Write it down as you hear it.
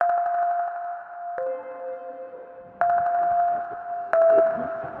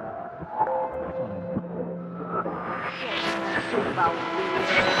Du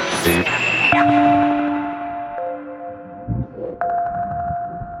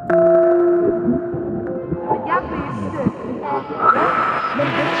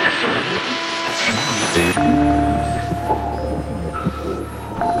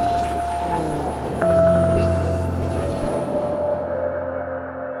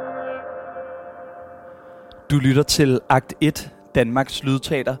lytter til Akt 1, Danmarks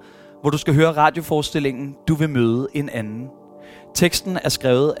Lydteater, hvor du skal høre radioforestillingen Du vil møde en anden. Teksten er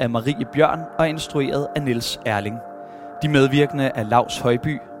skrevet af Marie Bjørn og instrueret af Niels Erling. De medvirkende er Laus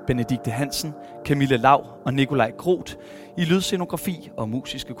Højby, Benedikte Hansen, Camilla Lau og Nikolaj Groth i lydscenografi og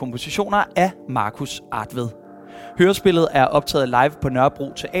musiske kompositioner af Markus Artved. Hørespillet er optaget live på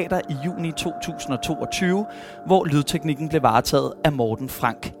Nørrebro Teater i juni 2022, hvor lydteknikken blev varetaget af Morten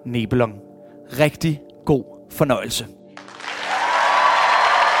Frank Nebelong. Rigtig god fornøjelse.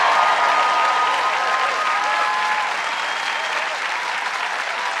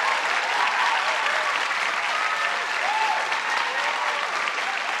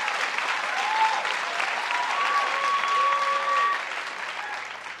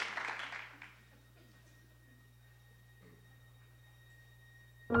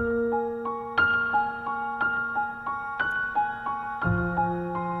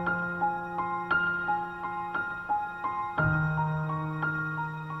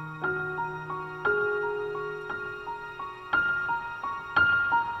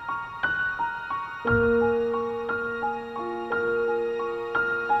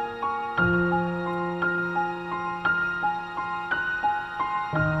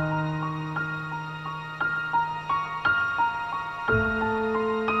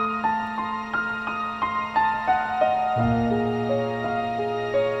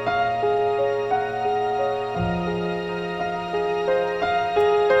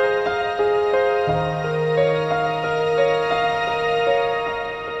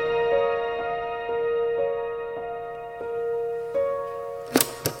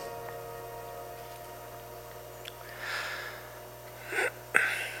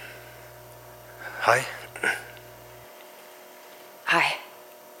 Hej. Hej.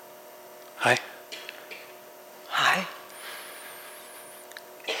 Hej. Hej.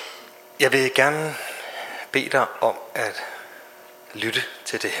 Jeg vil gerne bede dig om at lytte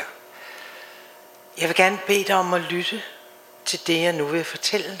til det her. Jeg vil gerne bede dig om at lytte til det, jeg nu vil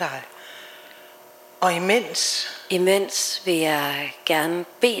fortælle dig. Og imens vil jeg gerne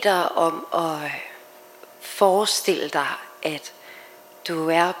bede dig om at forestille dig, at du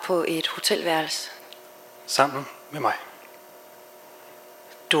er på et hotelværelse. Sammen med mig.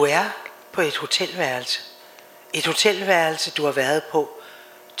 Du er på et hotelværelse. Et hotelværelse, du har været på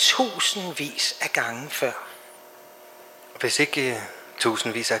tusindvis af gange før. Hvis ikke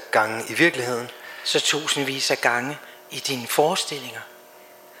tusindvis af gange i virkeligheden, så tusindvis af gange i dine forestillinger.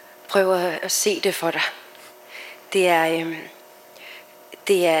 Prøv at se det for dig. Det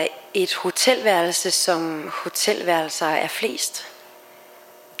er et hotelværelse, som hotelværelser er flest.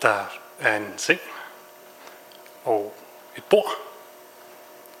 Der er en seng og et bord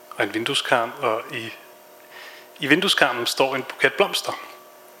og en vindueskarm, og i vindueskarmen står en buket blomster.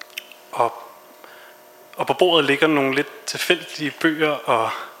 Og på bordet ligger nogle lidt tilfældige bøger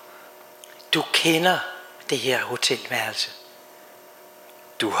og... Du kender det her hotelværelse.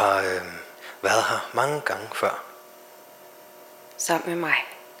 Du har været her mange gange før. Sammen med mig.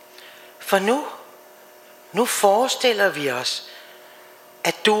 For nu forestiller vi os,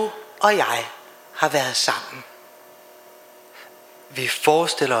 at du og jeg har været sammen. Vi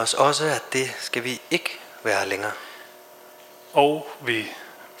forestiller os også, at det skal vi ikke være længere. Og vi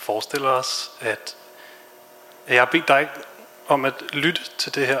forestiller os, at jeg har bedt dig om at lytte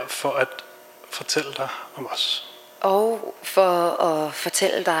til det her, for at fortælle dig om os. Og for at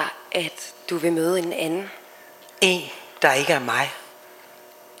fortælle dig, at du vil møde en anden. En, der ikke er mig.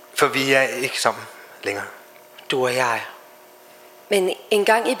 For vi er ikke sammen længere. Du og jeg. Men en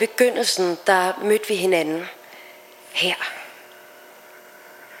gang i begyndelsen, der mødte vi hinanden her.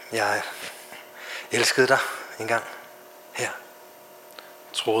 Jeg elskede dig engang her.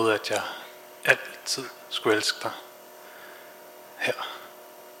 Jeg troede, at jeg altid skulle elske dig her.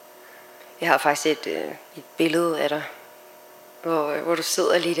 Jeg har faktisk et billede af dig, hvor du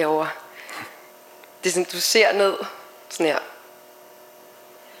sidder lige derovre. Det er sådan, du ser ned, sådan her.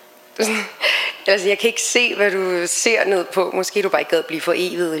 Altså, jeg kan ikke se, hvad du ser ned på. Måske du bare ikke gad blive for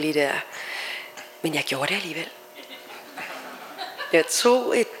evigt lige der. Men jeg gjorde det alligevel. Jeg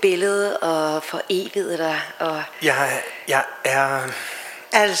tog et billede og forevigede dig. Og Jeg er...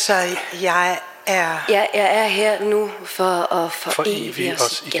 Altså, jeg er... Jeg er her nu for at forevige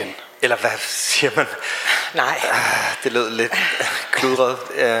os igen. Eller hvad siger man? Nej. Det lød lidt kludret.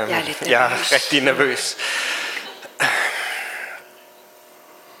 Jeg er lidt nervøs. Jeg er rigtig nervøs.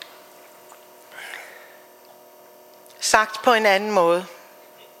 Sagt på en anden måde.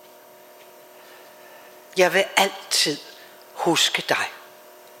 Jeg vil altid huske dig.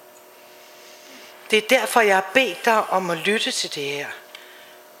 Det er derfor, jeg har bedt dig om at lytte til det her.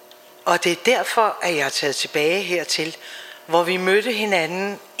 Og det er derfor, at jeg er taget tilbage hertil, hvor vi mødte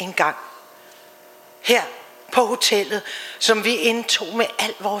hinanden en gang. Her på hotellet, som vi indtog med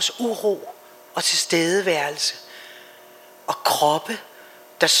al vores uro og tilstedeværelse. Og kroppe,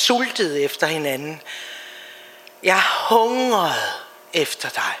 der sultede efter hinanden. Jeg hungrede efter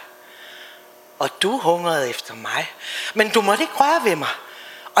dig. Og du hungrede efter mig. Men du måtte ikke røre ved mig.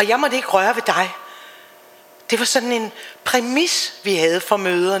 Og jeg måtte ikke røre ved dig. Det var sådan en præmis, vi havde for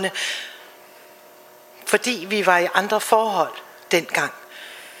møderne. Fordi vi var i andre forhold dengang.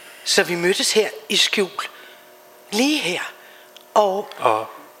 Så vi mødtes her i skjul. Lige her. Og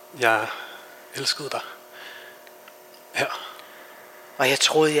jeg elskede dig. Her. Og jeg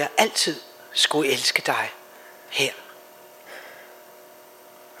troede, jeg altid skulle elske dig. Her.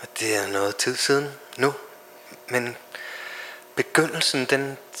 Og det er noget tid siden nu. Men begyndelsen,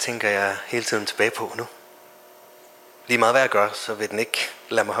 den tænker jeg hele tiden tilbage på nu. Lige meget hvad jeg gør, så vil den ikke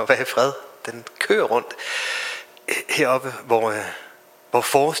lade mig være i fred. Den kører rundt heroppe, hvor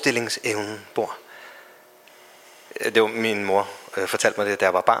forestillingsevnen bor. Det var min mor fortalte mig det, da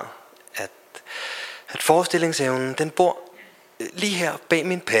jeg var barn. At forestillingsevnen, den bor lige her bag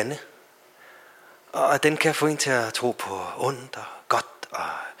min pande. Og den kan få en til at tro på ondt og godt og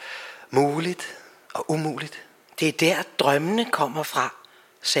muligt og umuligt. det er der drømmene kommer fra,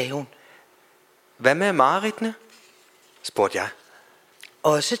 sagde hun. Hvad med mareridtene? Spurgte jeg.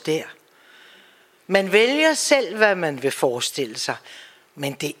 Også der. Man vælger selv, hvad man vil forestille sig,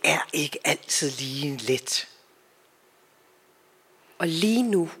 men det er ikke altid lige let. Og lige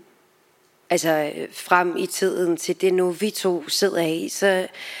nu, altså frem i tiden til det nu vi to sidder i, så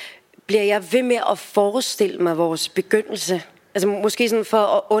bliver jeg ved med at forestille mig vores begyndelse. Altså måske sådan for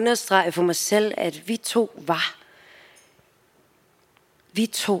at understrege for mig selv, at vi to var. Vi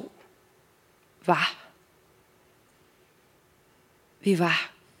var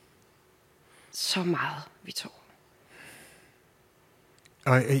så meget, vi to.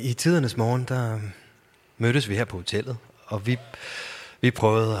 Og i tidernes morgen, der mødtes vi her på hotellet, og vi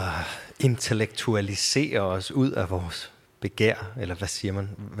prøvede at intellektualisere os ud af vores begær, eller hvad siger man,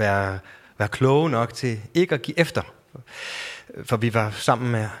 være kloge nok til ikke at give efter. For vi var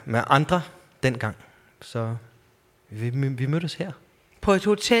sammen med andre dengang, så vi mødtes her. På et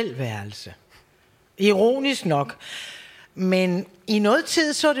hotelværelse. Ironisk nok. Men i noget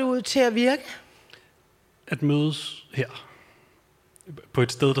tid så det ud til at virke. At mødes her. På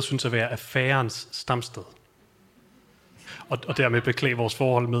et sted, der synes at være affærens stamsted. Og dermed beklæde vores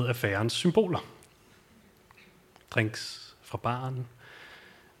forhold med affærens symboler. Drinks fra baren.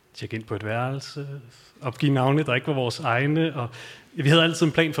 Tjek ind på et værelse. Opgive navne, der ikke var vores egne. Og vi havde altid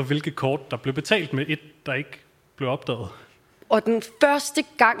en plan for, hvilke kort, der blev betalt med. Et, der ikke blev opdaget. Og den første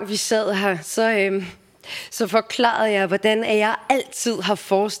gang, vi sad her, så forklarede jeg, hvordan jeg altid har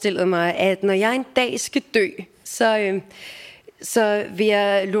forestillet mig, at når jeg en dag skal dø, så vil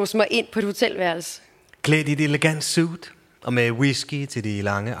jeg låse mig ind på et hotelværelse. Klædt i et elegant suit, og med whisky til de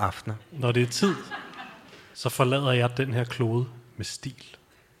lange aftener. Når det er tid, så forlader jeg den her klode med stil.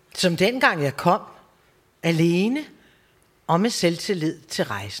 Som dengang jeg kom, alene og med selvtillid til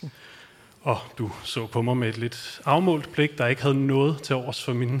rejsen. Og du så på mig med et lidt afmålt blik, der ikke havde noget til overs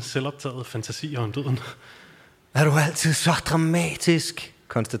for mine selvoptagede fantasier om døden. Er du altid så dramatisk,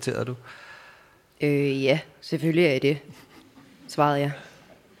 konstaterede du? Ja, selvfølgelig er jeg det, svarede jeg.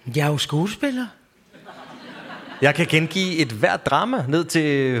 Jeg er jo skuespiller. Jeg kan gengive et hvert drama ned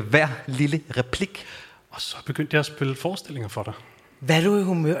til hver lille replik. Og så begyndte jeg at spille forestillinger for dig. Hvad er du i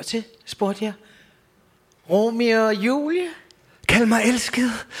humør til, spurgte jeg. Romeo og Julie? Kald mig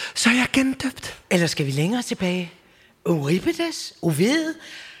elsket, så er jeg gendøbt. Eller skal vi længere tilbage? Euripides? Ovid?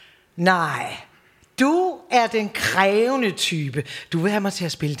 Nej, du er den krævende type. Du vil have mig til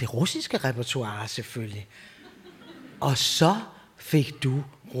at spille det russiske repertoire, selvfølgelig. Og så fik du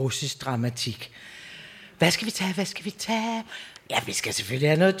russisk dramatik. Hvad skal vi tage? Ja, vi skal selvfølgelig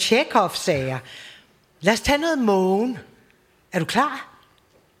have noget Tjekhov, sagde jeg. Lad os tage noget Mågen. Er du klar?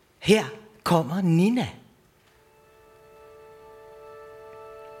 Her kommer Nina.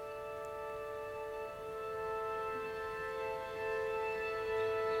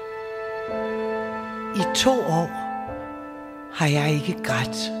 I 2 år har jeg ikke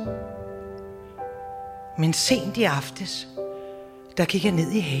grædt. Men sent i aftes der gik jeg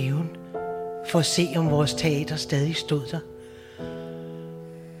ned i haven for at se, om vores teater stadig stod der.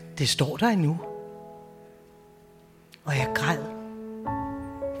 Det står der endnu. Og jeg græd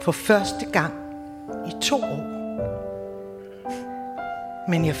for første gang i 2 år.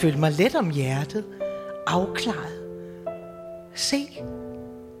 Men jeg følte mig let om hjertet, afklaret. Se,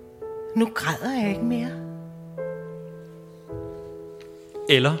 nu græder jeg ikke mere.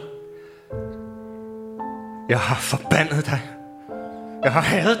 Eller, jeg har forbandet dig. Jeg har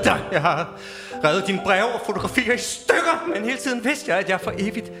hadet dig. Jeg har revet dine breve og fotografier i stykker, men hele tiden vidste jeg, at jeg for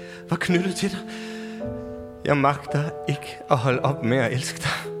evigt var knyttet til dig. Jeg magter ikke at holde op med at elske dig.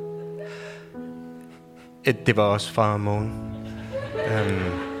 Det var også far og Mogen.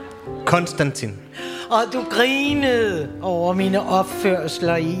 Konstantin. Og du grinede over mine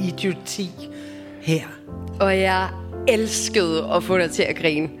opførsler i idioti her. Og jeg elskede at få dig til at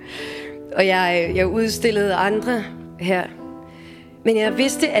grine. Og jeg udstillede andre her. Men jeg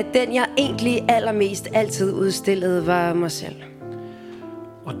vidste, at den jeg egentlig allermest altid udstillede var mig selv.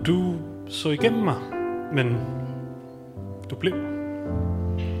 Og du så igennem mig, men du blev.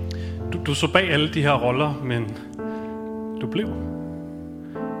 Du så bag alle de her roller, men du blev.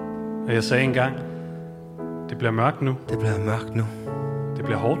 Og jeg sagde engang, det bliver mørkt nu. Det bliver mørkt nu. Det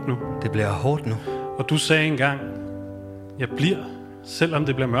bliver hårdt nu. Det bliver hårdt nu. Og du sagde engang, jeg bliver, selvom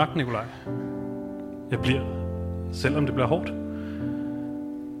det bliver mørkt, Nikolaj. Jeg bliver, selvom det bliver hårdt.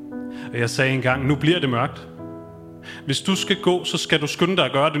 Og jeg sagde engang, nu bliver det mørkt. Hvis du skal gå, så skal du skynde dig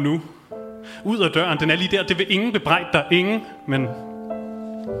at gøre det nu. Ud af døren, den er lige der. Det vil ingen bebrejde dig. Ingen, men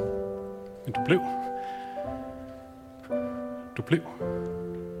du blev. Du blev.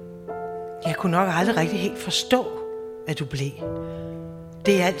 Jeg kunne nok aldrig rigtig helt forstå, at du blev.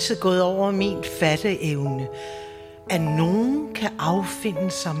 Det er altid gået over min fatteevne, at nogen kan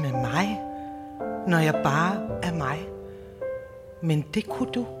affinde sig med mig, når jeg bare er mig. Men det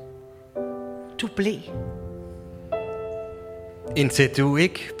kunne du. Du blev. Indtil du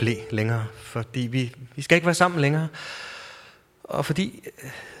ikke blev længere, fordi vi skal ikke være sammen længere. Og fordi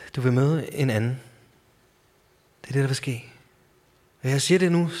du vil møde en anden. Det er det, der vil ske. Og jeg siger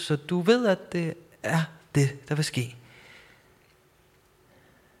det nu, så du ved, at det er det, der vil ske.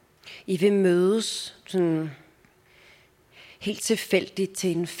 I vil mødes sådan helt tilfældigt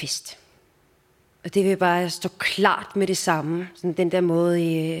til en fest. Og det vil bare stå klart med det samme. Sådan den der måde,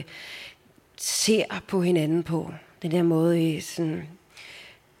 I ser på hinanden på. Den der måde, I sådan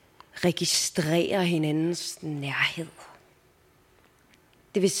registrerer hinandens nærhed.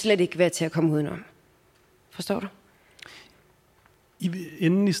 Det vil slet ikke være til at komme udenom. Forstår du? I vil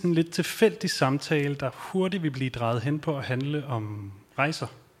ende i sådan en lidt tilfældig samtale, der hurtigt vil blive drejet hen på at handle om rejser.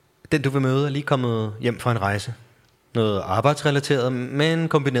 Den, du vil møde, er lige kommet hjem fra en rejse. Noget arbejdsrelateret, men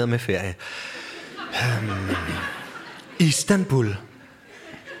kombineret med ferie. Istanbul.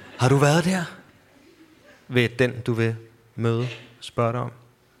 Har du været der? Ved den, du vil møde, spørge dig om?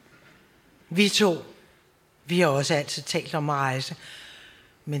 Vi to, vi har også altid talt om at rejse.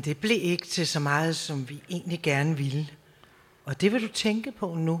 Men det blev ikke til så meget, som vi egentlig gerne ville. Og det vil du tænke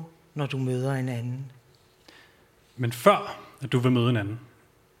på nu, når du møder en anden. Men før, at du vil møde en anden,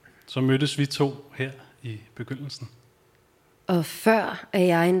 så mødtes vi to her i begyndelsen. Og før, at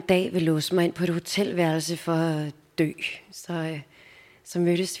jeg en dag vil låse mig ind på et hotelværelse for at dø, så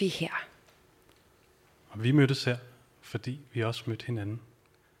mødtes vi her. Og vi mødtes her, fordi vi også mødte hinanden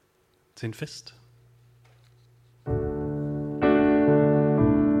til en fest.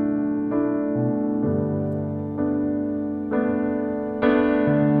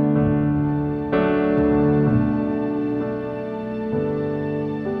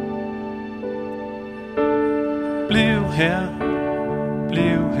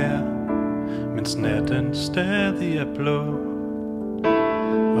 Bliv her, mens natten stadig er blå.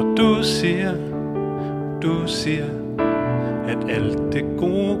 Og du siger, at alt det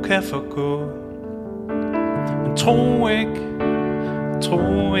gode kan forgå. Men tro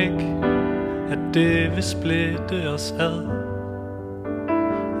ikke, at det vil splitte os ad.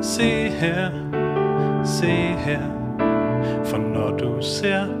 Se her, for når du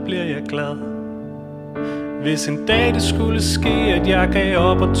ser, bliver jeg glad. Hvis en dag det skulle ske, at jeg gav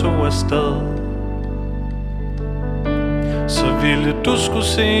op og tog afsted, så ville du skulle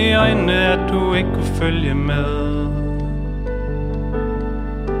se i øjnene, at du ikke kunne følge med.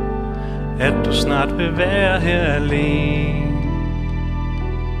 At du snart vil være her alene.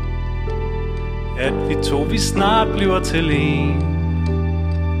 At vi snart bliver til en.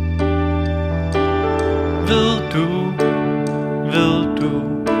 Ved du,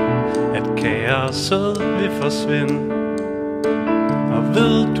 at kaoset vil forsvinde. Og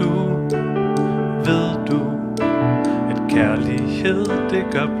ved du, at kærlighed, det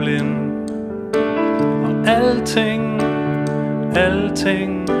gør blind. Og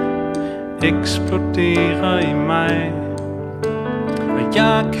alting eksploderer i mig. Og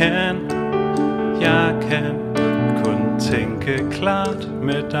jeg kan kun tænke klart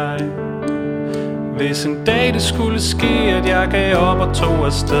med dig. Hvis en dag det skulle ske, at jeg gav op og tog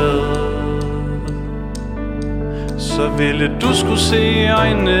afsted, så ville du skulle se i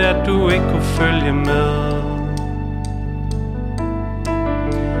øjnene, at du ikke kunne følge med.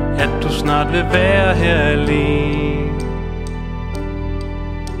 At du snart vil være her alene.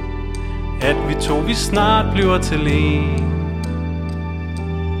 At vi snart bliver til en.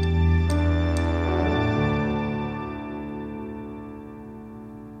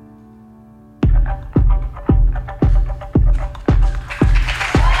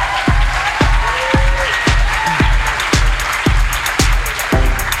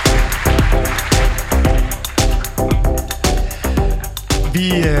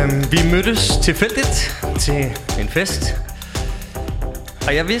 Vi mødtes tilfældigt til en fest,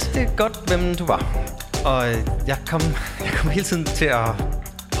 og jeg vidste godt, hvem du var. Og jeg kom hele tiden til at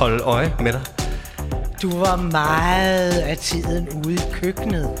holde øje med dig. Du var meget af tiden ude i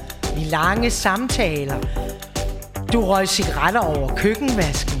køkkenet, i lange samtaler. Du røg cigaretter over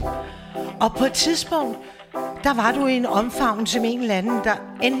køkkenvasken. Og på et tidspunkt, der var du i en omfavnelse med en eller anden, der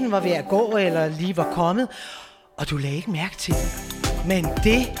enten var ved at gå eller lige var kommet. Og du lagde ikke mærke til det. Men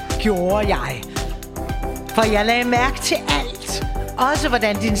det gjorde jeg. For jeg lagde mærke til alt. Også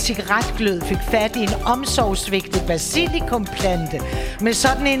hvordan din cigaretglød fik fat i en omsorgsvigtig basilikumplante med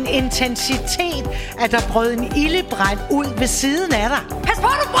sådan en intensitet, at der brød en ildebrand ud ved siden af dig. Pas på,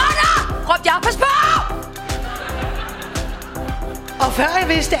 du brænder! Råbte jeg, pas på! Og før jeg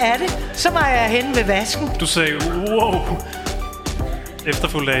vidste af det, så var jeg henne ved vasken. Du sagde, wow.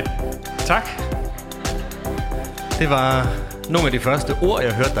 Efterfulgt af, tak. Det var nogle af de første ord,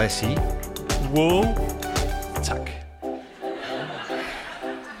 jeg hørte dig sige. Wow. Tak.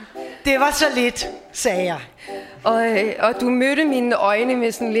 Det var så lidt, sagde jeg. Og du mødte mine øjne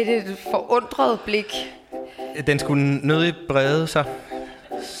med sådan lidt et forundret blik. Den skulle nødig brede sig,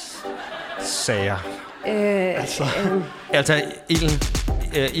 sagde jeg. Altså,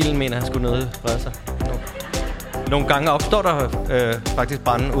 ilden mener, han skulle nødig brede sig. Nogle gange opstår der faktisk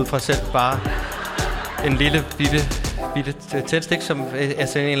branden ud fra selv. Bare en lille bitte tændstik, som en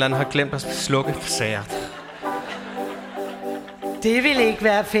eller anden har glemt at slukke, sagde jeg. Det ville ikke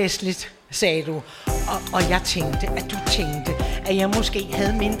være festligt, sagde du. Og jeg tænkte, at du tænkte, at jeg måske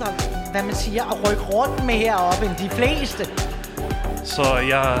havde mindre, hvad man siger, at rykke rundt med heroppe end de fleste. Så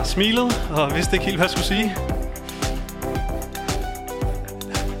jeg smilede og vidste ikke helt, hvad jeg skulle sige.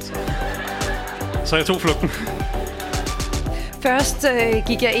 Så jeg tog flugten. Først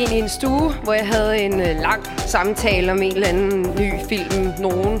gik jeg ind i en stue, hvor jeg havde en lang samtale om en eller anden ny film,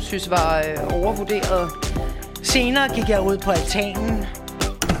 nogen synes var overvurderet. Senere gik jeg ud på altanen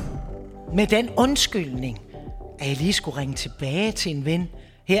med den undskyldning, at jeg lige skulle ringe tilbage til en ven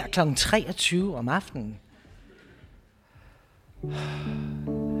her kl. 23 om aftenen.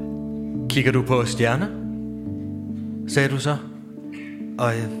 Kigger du på stjerner? Sagde du så.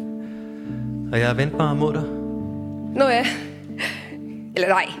 Og jeg vendte mig mod dig. Nå ja. Eller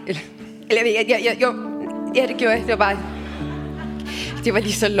nej. Eller jo. Ja, det gjorde jeg. Det var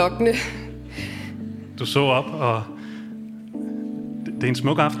lige så lokkende. Du så op, og det er en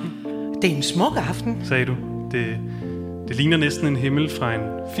smuk aften. Det er en smuk aften, sagde du. Det ligner næsten en himmel fra en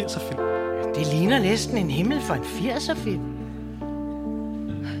 80'er-film. Det ligner næsten en himmel fra en 80'er-film.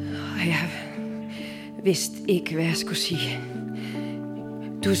 Og jeg vidste ikke, hvad jeg skulle sige.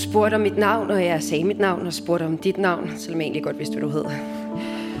 Du spurgte om mit navn, og jeg sagde mit navn, og spurgte om dit navn, selvom jeg egentlig godt vidste, hvad du hed.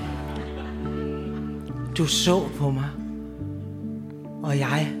 Du så på mig, og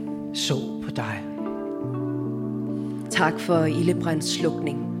jeg så på dig. Tak for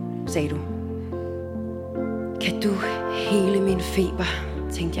ildebrandsslukning, sagde du. Kan du hele min feber,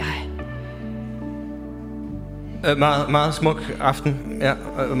 tænkte jeg. Meget smuk aften. Ja,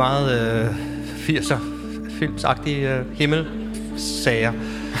 meget 80'er filmsagtig himmel, sagde jeg.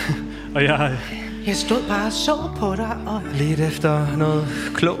 Og jeg stod bare og så på dig og lidt efter noget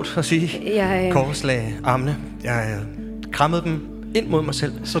klogt at sige. Korslag armene. Jeg krammede dem ind mod mig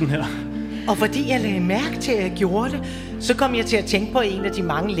selv. Sådan her. Og fordi jeg lagde mærke til, at jeg gjorde det, så kom jeg til at tænke på en af de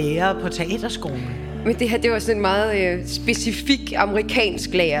mange lærere på teaterskolen. Men det her, det var sådan en meget specifik amerikansk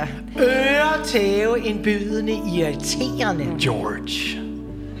lærer. Øretæve indbydende, irriterende. George.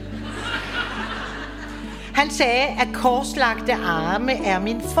 Han sagde, at korslagte arme er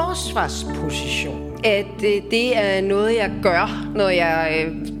min forsvarsposition. At det er noget, jeg gør, når jeg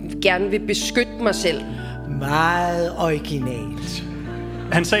gerne vil beskytte mig selv. Meget originalt.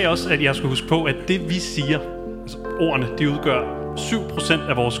 Han sagde også, at jeg skulle huske på, at det vi siger, altså ordene, de udgør 7%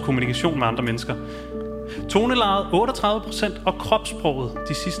 af vores kommunikation med andre mennesker. Tonelejet 38% og kropssproget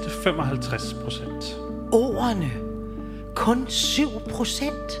de sidste 55%. Ordene. Kun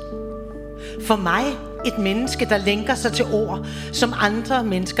 7%. For mig, et menneske, der lænker sig til ord, som andre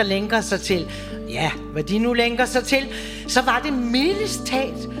mennesker lænker sig til, ja, hvad de nu lænker sig til, så var det mildest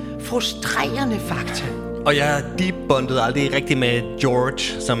talt frustrerende fakta. Og jeg debondede aldrig rigtig med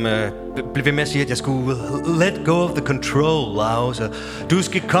George, som blev ved med at sige, at jeg skulle let go of the control, Lars. Du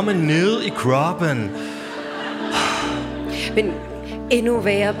skal komme ned i kroppen. Men endnu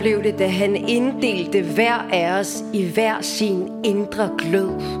værre blev det, da han inddelte hver af os i hver sin indre glød.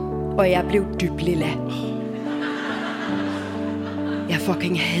 Og jeg blev dybt lilla. Jeg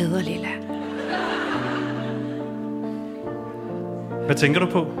fucking hader lilla. Hvad tænker du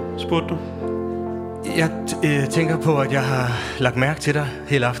på, spurgte du? Jeg tænker på, at jeg har lagt mærke til dig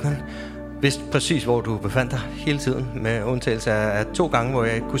hele aftenen. Vidste præcis, hvor du befandt dig hele tiden, med undtagelse af 2 gange, hvor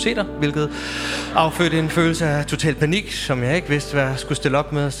jeg ikke kunne se dig, hvilket affødte en følelse af total panik, som jeg ikke vidste, hvad jeg skulle stille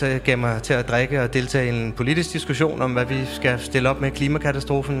op med, så jeg gav mig til at drikke og deltage i en politisk diskussion om, hvad vi skal stille op med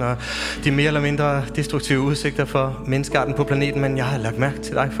klimakatastrofen og de mere eller mindre destruktive udsigter for menneskearten på planeten, men jeg har lagt mærke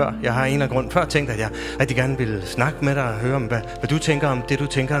til dig før. Jeg har en af grund før tænkt, at jeg rigtig gerne ville snakke med dig og høre om, hvad du tænker om det, du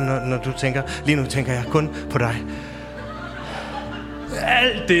tænker, når du tænker. Lige nu tænker jeg kun på dig.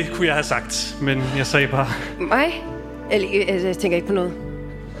 Alt det kunne jeg have sagt, men jeg sagde bare... Mig? Eller, jeg tænker ikke på noget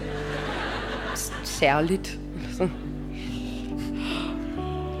særligt.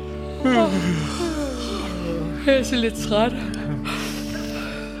 Jeg er så lidt træt.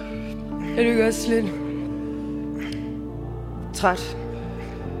 Er du ikke også lidt træt?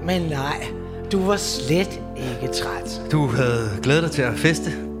 Men nej, du var slet ikke træt. Du havde glædet dig til at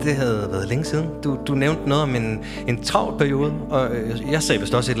feste. Det havde været længe siden. Du nævnte noget om en travl periode, og jeg sagde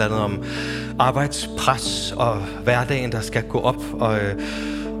vist også et eller andet om arbejdspres og hverdagen, der skal gå op.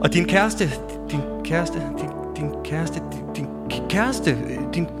 Og din kæreste, din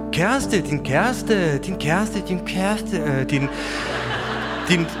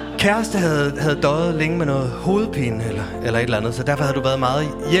kæreste havde døjet længe med noget hovedpine eller et eller andet, så derfor havde du været meget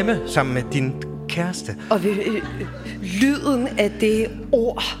hjemme sammen med din kæreste. Og lyden af det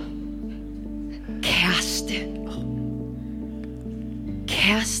ord. Kæreste.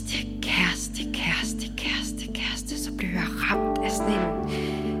 Så blev jeg ramt af sådan en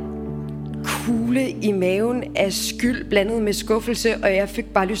kugle i maven af skyld blandet med skuffelse, og jeg fik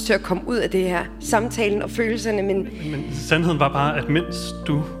bare lyst til at komme ud af det her. Samtalen og følelserne, men sandheden var bare, at mens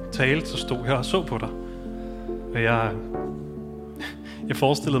du talte, så stod jeg og så på dig. Og jeg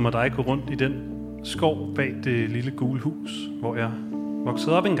forestillede mig, at dig gå rundt i den skov bag det lille gule hus, hvor jeg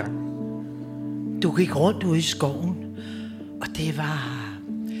voksede op engang. Du gik rundt ude i skoven, og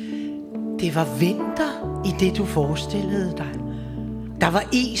det var vinter i det, du forestillede dig. Der var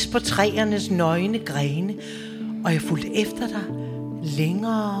is på træernes nøgne grene, og jeg fulgte efter dig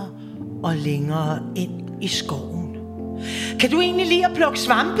længere og længere ind i skoven. Kan du egentlig lide at plukke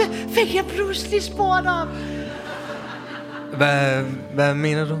svampe? Fik jeg pludselig spurgt om. Hvad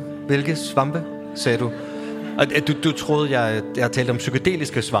mener du? Hvilke svampe, sagde du? Og du troede, jeg talte om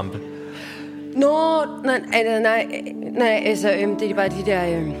psykedeliske svampe? Nej, altså, det er bare de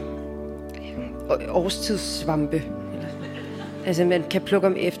der årstidssvampe. Altså, man kan plukke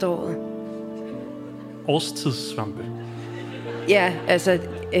om efteråret. Årstidssvampe? Ja, altså,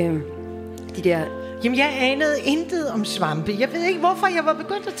 de der... Jamen, jeg anede intet om svampe. Jeg ved ikke, hvorfor jeg var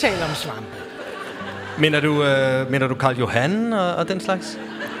begyndt at tale om svampe. Mener du Karl Johan og den slags?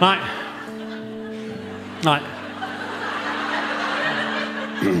 Nej.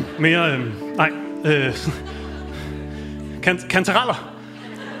 Mere, nej. Kantareller.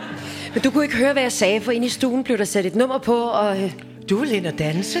 Men du kunne ikke høre, hvad jeg sagde, for inde i stuen blev der sat et nummer på, og... Du ville ind og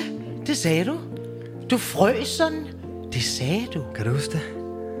danse. Det sagde du. Du frøs sådan. Det sagde du. Kan du huske det?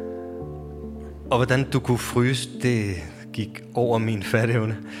 Og hvordan du kunne fryse, det gik over min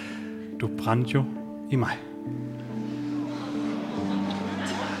fatteevne. Du brændte jo i mig.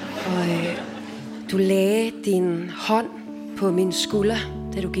 Og du lagde din hånd på min skulder,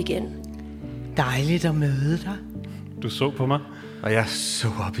 da du gik ind. Dejligt at møde dig. Du så på mig. Og jeg så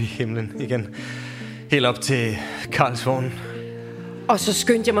op i himlen igen. Helt op til Karlsvognen. Og så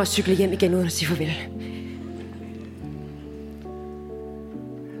skyndte jeg mig at cykle hjem igen uden at sige farvel.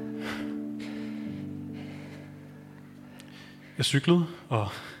 Jeg cyklede, og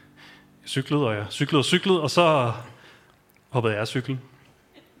og så hoppede jeg af cyklen.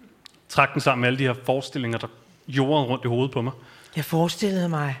 Trak den sammen med alle de her forestillinger, der jordede rundt i hovedet på mig. Jeg forestillede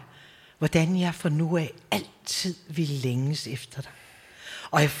mig, hvordan jeg fra nu af altid vil længes efter dig.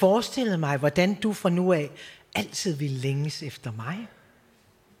 Og jeg forestillede mig, hvordan du fra nu af altid vil længes efter mig.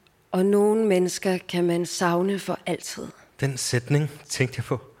 Og nogle mennesker kan man savne for altid. Den sætning tænkte jeg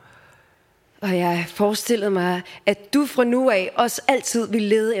på. Og jeg forestillede mig, at du fra nu af også altid vil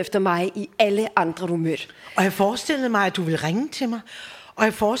lede efter mig i alle andre, du mødte. Og jeg forestillede mig, at du ville ringe til mig. Og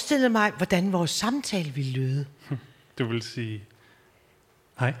jeg forestillede mig, hvordan vores samtale ville lyde. Du vil sige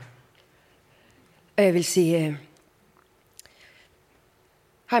hej. Og jeg vil sige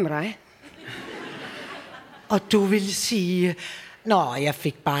hej med dig. Og du ville sige, nå, jeg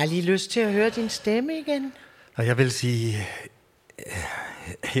fik bare lige lyst til at høre din stemme igen. Og jeg vil sige,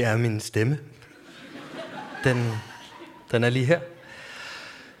 her er min stemme. Den er lige her.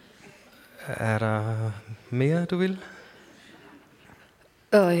 Er der mere, du vil?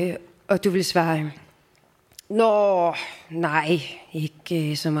 Og du vil svare, nå, nej,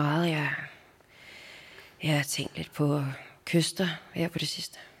 ikke så meget. Jeg har tænkt lidt på kyster her på det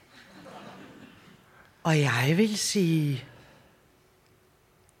sidste. Og jeg vil sige,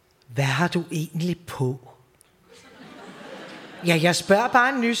 hvad har du egentlig på? Ja, jeg spørger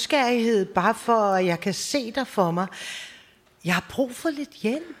bare en nysgerrighed, bare for at jeg kan se dig for mig. Jeg har brug for lidt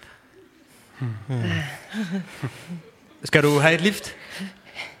hjælp. Skal du have et lift?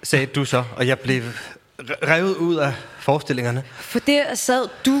 Sagde du så, og jeg blev revet ud af forestillingerne. For der sad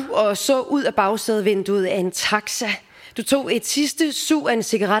du og så ud af bagsædevinduet af en taxa. Du tog et sidste sug af en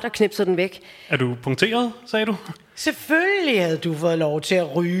cigaret og knipsede den væk. Er du punkteret, sagde du? Selvfølgelig havde du fået lov til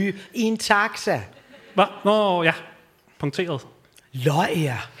at ryge i en taxa. Hvad? Nå, ja. Punkteret. Løg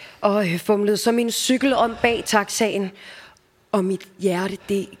jeg. Og jeg fumlede så min cykel om bag taxaen. Og mit hjerte,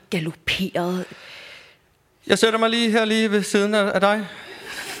 det galopperede. Jeg sætter mig lige ved siden af dig,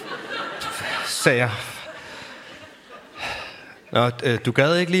 sagde jeg. Nå, du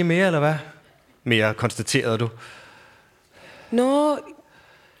gad ikke lige mere, eller hvad? Mere konstaterede du. Jo.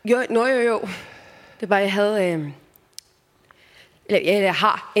 Det er bare, jeg havde... jeg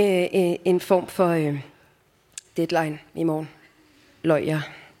har en form for deadline i morgen. Løg jeg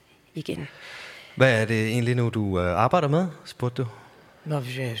igen. Hvad er det egentlig nu, du arbejder med, spurgte du? Nå,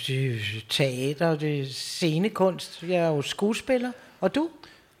 teater, det er scenekunst. Jeg er jo skuespiller. Og du?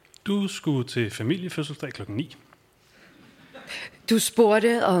 Du skulle til familiefødselsdag 9:00. Du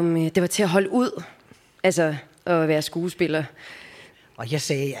spurgte, om det var til at holde ud. Altså, at være skuespiller. Og jeg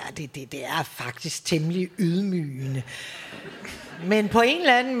sagde, ja, det er faktisk temmelig ydmygende. Men på en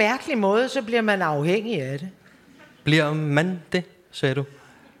eller anden mærkelig måde, så bliver man afhængig af det. Bliver man det, sagde du?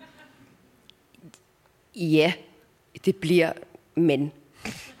 Ja, det bliver men.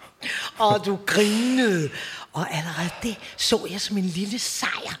 Og du grinede. Og allerede det så jeg som en lille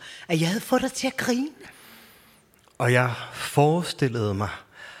sejr, at jeg havde fået dig til at grine. Og jeg forestillede mig,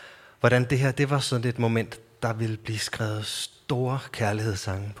 hvordan det her, det var sådan et moment, der ville blive skrevet store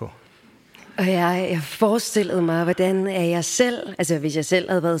kærlighedssange på. Og jeg forestillede mig, hvordan jeg selv, altså hvis jeg selv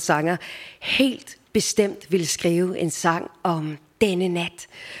havde været sanger, helt bestemt ville skrive en sang om denne nat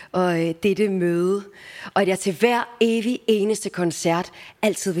og dette møde. Og at jeg til hver evig eneste koncert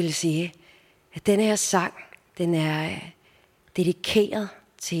altid ville sige, at denne her sang, den er dedikeret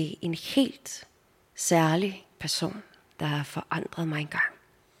til en helt særlig person, der har forandret mig engang.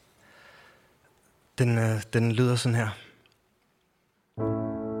 Den lyder sådan her.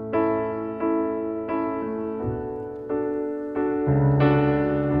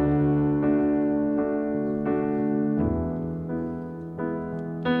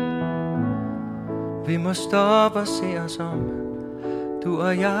 Vi må stoppe og se os om. Du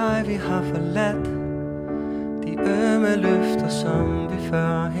og jeg, vi har forladt de ømme løfter, som vi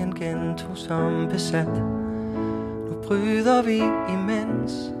førhen gentog som besat. Nu bryder vi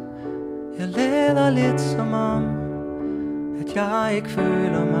imens. Jeg lader lidt som om, at jeg ikke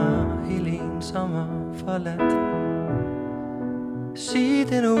føler mig helt ensom og forladt. Sig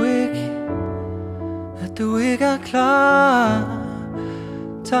det nu ikke, at du ikke er klar.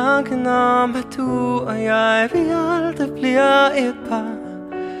 Tanken om, at du og jeg, vi aldrig bliver et par.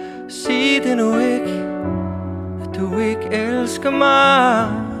 Sig det nu ikke, at du ikke elsker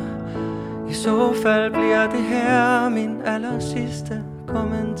mig. I så fald bliver det her min allersidste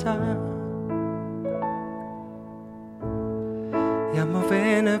kommentar. Jeg må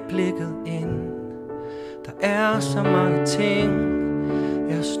vende blikket ind. Der er så mange ting.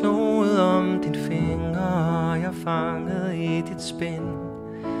 Jeg er snoet om din finger, og jeg er fanget i dit spind.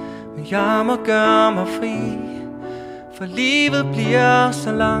 Men jeg må gøre mig fri, for livet bliver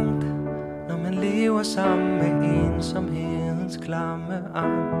så langt, når man lever sammen med ensomhedens klamme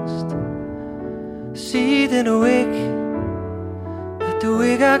angst. Sig det nu ikke, at du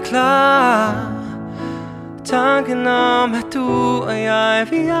ikke er klar. Tanken om, at du og jeg,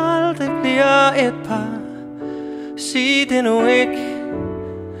 vi aldrig bliver et par. Sig det nu ikke,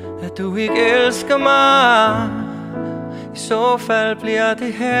 at du ikke elsker mig. I så fald bliver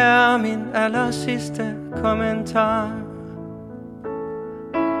det her min aller sidste kommentar.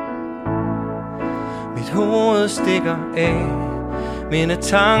 Mit hoved stikker af, mine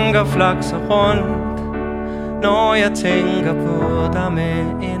tanker flakser rundt. Når jeg tænker på dig med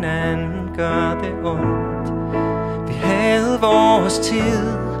en anden, gør det ondt. Vi havde vores tid,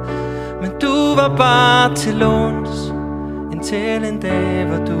 men du var bare til låns. Indtil en dag,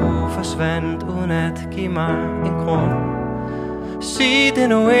 hvor du forsvandt uden at give mig en grund. Sig det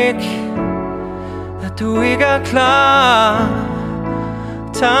nu ikke, at du ikke er klar.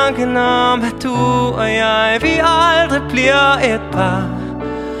 Tanken om, at du og jeg, vi aldrig bliver et par.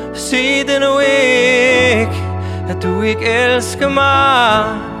 Sig det nu ikke, at du ikke elsker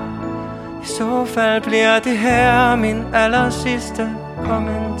mig. I så fald bliver det her min aller sidste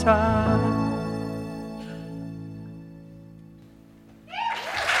kommentar.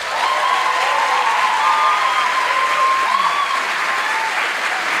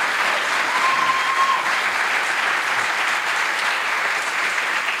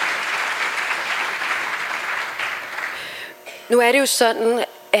 Nu er det jo sådan,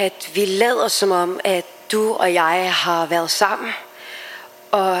 at vi lader som om, at du og jeg har været sammen,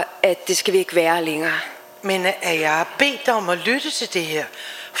 og at det skal vi ikke være længere. Men at jeg har bedt dig om at lytte til det her,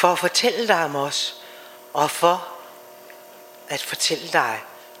 for at fortælle dig om os, og for at fortælle dig,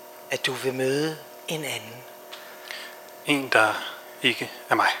 at du vil møde en anden. En, der ikke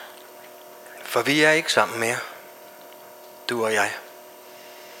er mig. For vi er ikke sammen mere, du og jeg.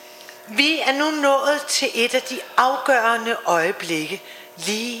 Vi er nu nået til et af de afgørende øjeblikke,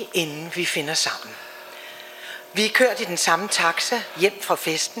 lige inden vi finder sammen. Vi er kørt i den samme taxa hjem fra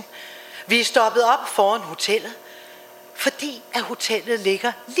festen. Vi er stoppet op foran hotellet, fordi at hotellet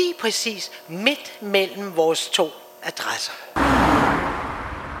ligger lige præcis midt mellem vores to adresser.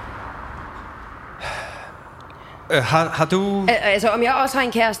 Har du... Altså, om jeg også har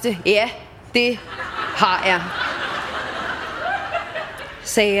en kæreste? Ja, det har jeg.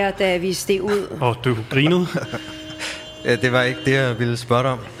 Sagde jeg, da vi steg ud. Og du grinede? Ja, det var ikke det, jeg ville spørge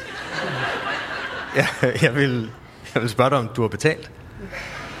dig om. Jeg vil spørge dig, om du har betalt.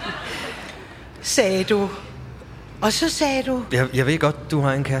 Sagde du. Og så sagde du... Jeg ved godt, du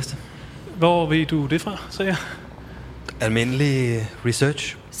har en kæreste. Hvor ved du det fra, sagde jeg? Almindelig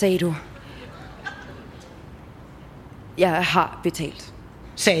research. Sagde du. Jeg har betalt.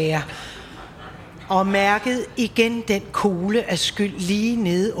 Sagde jeg. Og mærkede igen den kugle af skyld lige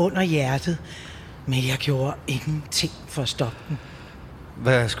nede under hjertet. Men jeg gjorde ingenting for at stoppe den.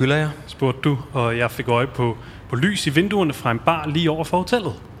 Hvad skylder jeg? Spurgte du, og jeg fik øje på lys i vinduerne fra en bar lige over for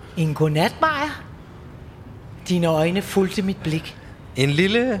hotellet. En godnat, Maja. Dine øjne fulgte mit blik. En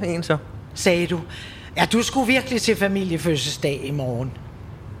lille en så? Sagde du. Ja, du skulle virkelig til familiefødselsdag i morgen.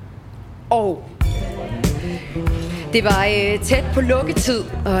 Og det var tæt på lukketid,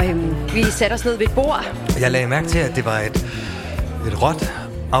 og vi satte os ned ved et bord. Jeg lagde mærke til, at det var et råt,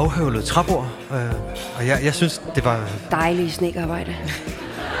 afhøvlet træbord. Og jeg synes, det var... Dejlige snedkerarbejde.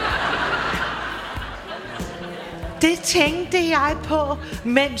 Det tænkte jeg på,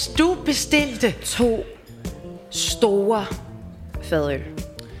 mens du bestilte 2 store fadøl.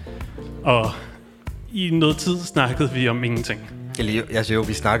 Og i noget tid snakkede vi om ingenting. Altså jo,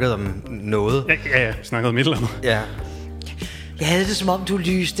 vi snakkede om noget. Ja, vi snakkede om et eller andet. Ja. Jeg havde det, som om du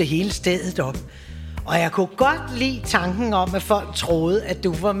lyste hele stedet op. Og jeg kunne godt lide tanken om, at folk troede, at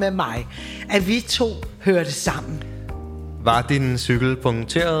du var med mig. At vi to hørte sammen. Var din cykel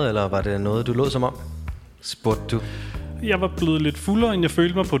punkteret, eller var det noget, du lå som om? Spurgte du? Jeg var blevet lidt fuldere, end jeg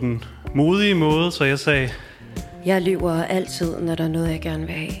følte mig på den modige måde, så jeg sagde... Jeg lyver altid, når der er noget, jeg gerne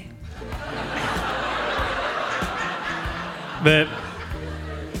vil have.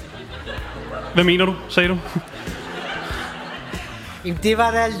 Hvad mener du, sagde du? Jamen, det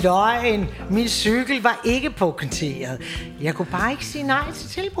var da løgn. Min cykel var ikke punkteret. Jeg kunne bare ikke sige nej til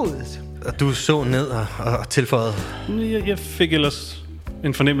tilbuddet. Og du så ned og tilføjede? Jeg fik ellers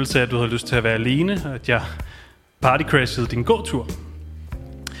en fornemmelse af, at du havde lyst til at være alene, og at jeg partycrashede din gåtur.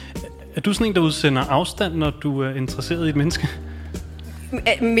 Er du sådan en, der udsender afstand, når du er interesseret i et menneske?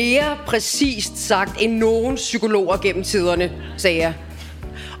 Mere præcist sagt end nogen psykologer gennem tiderne, sagde jeg.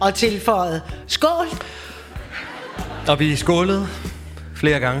 Og tilføjede, skål! Og vi skålede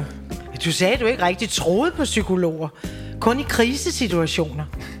flere gange. Du sagde, at du ikke rigtig troede på psykologer. Kun i krisesituationer.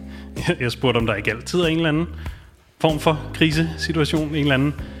 Jeg spurgte, om der ikke altid er en eller anden form for krisesituation, en eller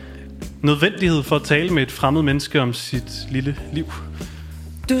anden nødvendighed for at tale med et fremmed menneske om sit lille liv.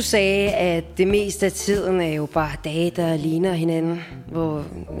 Du sagde, at det meste af tiden er jo bare dage, der ligner hinanden, hvor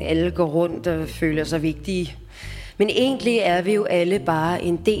alle går rundt og føler sig vigtige. Men egentlig er vi jo alle bare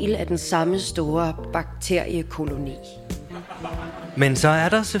en del af den samme store bakteriekoloni. Men så er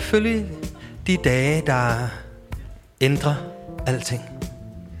der selvfølgelig de dage, der ændrer alting.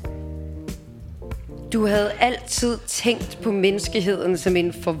 Du havde altid tænkt på menneskeheden som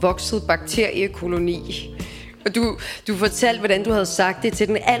en forvokset bakteriekoloni. Og du fortalte, hvordan du havde sagt det til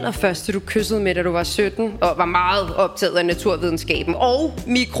den allerførste, du kyssede med, da du var 17, og var meget optaget af naturvidenskaben, og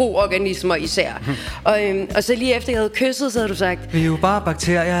mikroorganismer især. Og så lige efter jeg havde kysset, så havde du sagt... Vi er jo bare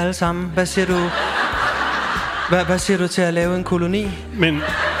bakterier alle sammen. Hvad siger du? Hvad siger du til at lave en koloni? Men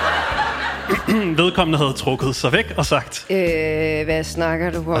vedkommende havde trukket sig væk og sagt... Hvad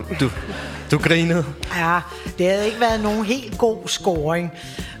snakker du om? Du grinede. Ja, det havde ikke været nogen helt god scoring.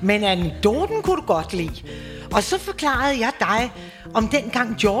 Men anekdoten kunne du godt lide. Og så forklarede jeg dig om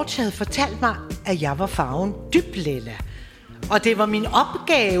dengang George havde fortalt mig, at jeg var farven dyblilla. Og det var min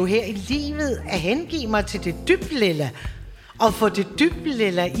opgave her i livet at hengive mig til det dyblilla. Og få det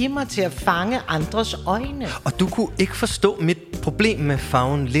dyblilla i mig til at fange andres øjne. Og du kunne ikke forstå mit problem med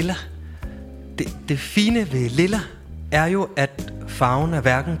farven lilla. Det fine ved lilla er jo, at farven er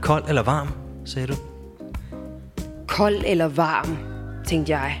hverken kold eller varm, sagde du. Kold eller varm,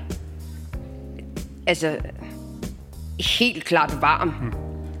 tænkte jeg. Altså, helt klart varm.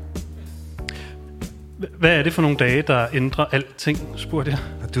 Hvad er det for nogle dage, der ændrer alting, spurgte jeg.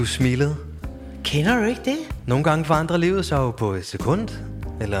 Og du smilede. Kender du ikke det? Nogle gange forandrer livet sig jo på et sekund,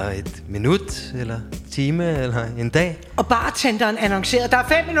 eller et minut, eller time, eller en dag. Og bartenderen annoncerede, der er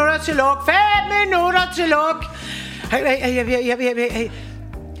 5 minutter til luk. 5 minutter til luk!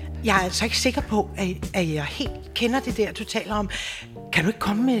 Jeg er altså ikke sikker på, at jeg helt kender det der, du taler om. Kan du ikke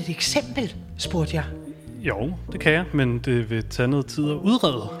komme med et eksempel, spurgte jeg. Jo, det kan jeg, men det vil tage noget tid at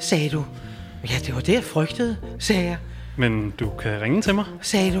udrede. Sagde du. Ja, det var det, jeg frygtede, sagde jeg. Men du kan ringe til mig.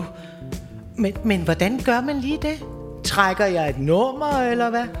 Sagde du. Men hvordan gør man lige det? Trækker jeg et nummer, eller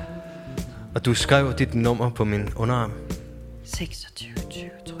hvad? Og du skrev dit nummer på min underarm. 26, 20,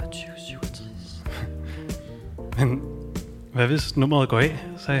 23, 67. Men hvad hvis nummeret går af,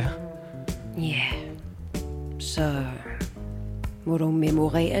 sagde jeg. Ja, så må du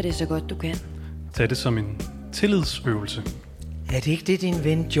memorere det så godt du kan. Tag det som en tillidsøvelse. Er det ikke det, din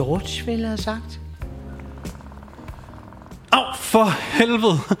ven George ville have sagt? Au, for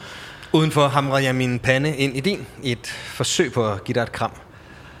helvede! Udenfor hamrede jeg min pande ind i din, i et forsøg på at give dig et kram.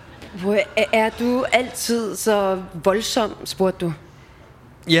 Hvor er du altid så voldsom, spurgte du?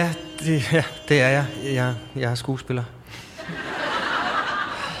 Ja, det er jeg. Jeg er skuespiller.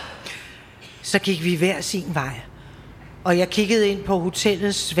 Så gik vi hver sin vej. Og jeg kiggede ind på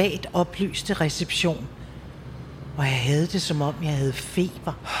hotellets svagt oplyste reception. Og jeg havde det, som om jeg havde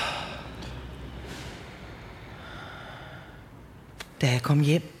feber. Da jeg kom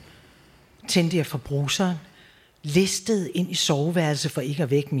hjem, tændte jeg for bruseren, listede ind i soveværelset for ikke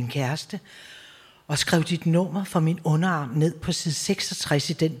at vække min kæreste, og skrev dit nummer for min underarm ned på side 66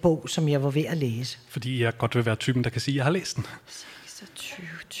 i den bog, som jeg var ved at læse. Fordi jeg godt vil være typen, der kan sige, at jeg har læst den. 26,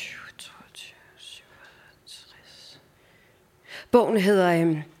 20, 22, 67. Bogen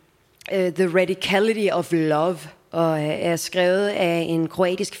hedder The Radicality of Love, og er skrevet af en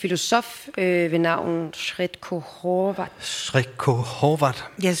kroatisk filosof ved navn Sretko Horvat. Sretko Horvat?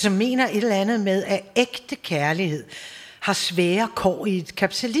 Ja, som mener et eller andet med, at ægte kærlighed har svære kår i et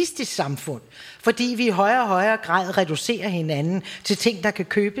kapitalistisk samfund, fordi vi i højere og højere grad reducerer hinanden til ting, der kan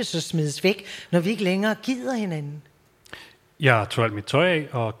købes og smides væk, når vi ikke længere gider hinanden. Jeg tog alt mit tøj af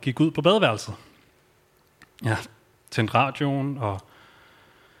og gik ud på badeværelset. Jeg tændte radioen og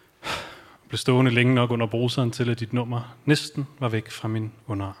blev stående længe nok under bruseren til, at dit nummer næsten var væk fra min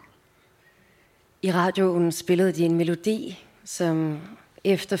underarm. I radioen spillede de en melodi, som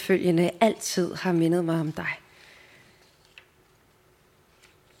efterfølgende altid har mindet mig om dig.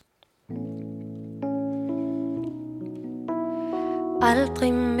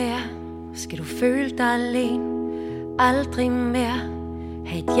 Aldrig mere skal du føle dig alene. Aldrig mere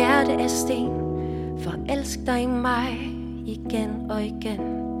have et hjerte af sten. Forelsk dig i mig igen og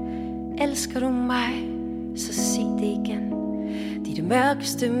igen. Elsker du mig, så sig det igen. Dit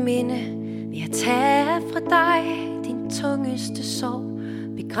mørkeste minde vil jeg tage fra dig. Din tungeste sorg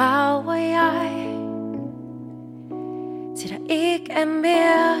begraver jeg, til der ikke er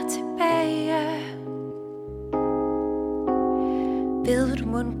mere tilbage. Ved du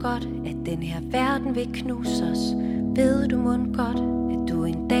mon godt, at den her verden vil knuse os? Ved du mon godt, at du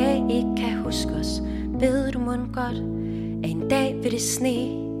en dag ikke kan huske os? Ved du mon godt, at en dag vil det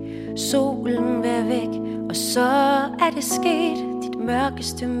sne, solen være væk, og så er det sket. Dit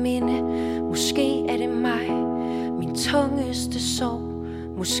mørkeste minde. Måske er det mig, min tungeste sorg.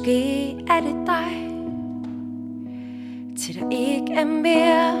 Måske er det dig. Til der ikke er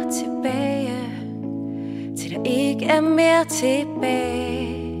mere tilbage. Til der ikke er mere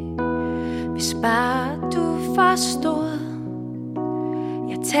tilbage. Hvis bare du forstod.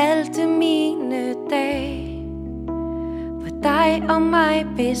 Jeg talte mine dage, hvor dig og mig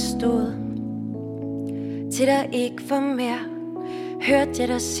bestod. Til der ikke var mere. Hørte jeg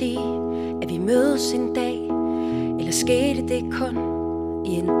dig sige, at vi mødes en dag. Eller skete det kun i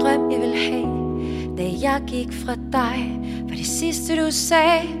en drøm jeg ville have. Da jeg gik fra dig, var det sidste du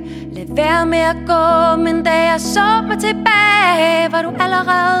sagde. Lad være med at gå, men da jeg så mig tilbage, var du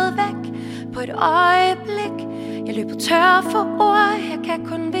allerede væk på et øjeblik. Jeg løber tør for ord, jeg kan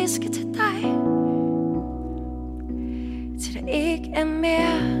kun viske til dig. Til der ikke er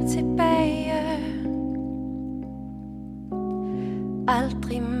mere tilbage.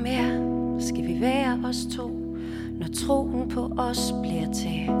 Aldrig mere skal vi være os to, når troen på os bliver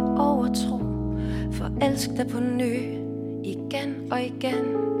til overtro. For elsk dig på ny, igen og igen.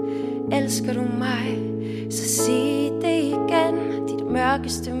 Elsker du mig, så sig det igen. Dit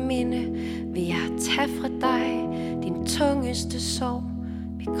mørkeste minde vil jeg tage fra dig. Din tungeste sorg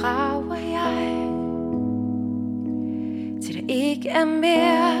begraver jeg. Til der ikke er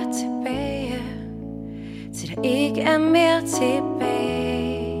mere tilbage. Til der ikke er mere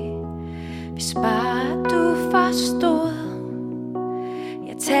tilbage. Hvis bare du forstod.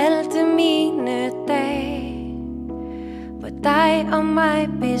 Jeg talte mine dage, hvor dig og mig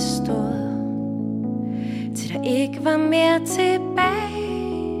bestod. Til der ikke var mere tilbage.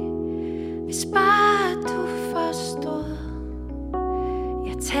 Hvis bare du forstod.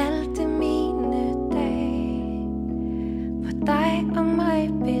 Jeg talte mine dage, hvor dig og mig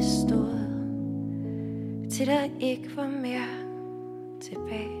bestod. Til der ikke var mere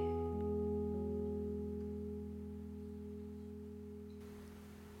tilbage.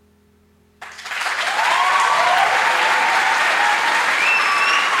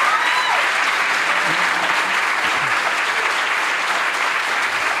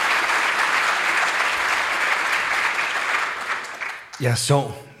 Jeg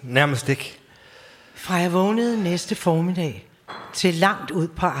sov nærmest ikke. Fra jeg vågnede næste formiddag til langt ud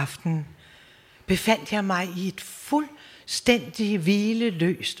på aftenen, befandt jeg mig i et fuldstændig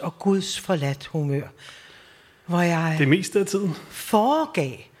hvileløst og gudsforladt humør, hvor jeg Det meste af tiden.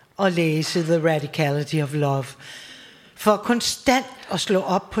 foregav at læse The Radicality of Love, for konstant at slå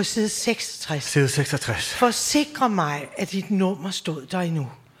op på side 66. Side 66. For at sikre mig, at dit nummer stod der endnu.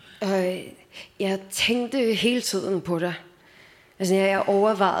 Jeg tænkte hele tiden på dig. Altså, jeg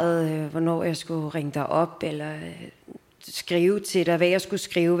overvejede, hvornår jeg skulle ringe dig op, eller skrive til dig, hvad jeg skulle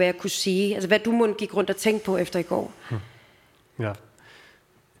skrive, hvad jeg kunne sige. Altså, hvad du måtte gik rundt og tænke på efter i går. Ja.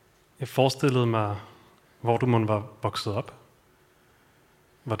 Jeg forestillede mig, hvor du måtte var vokset op.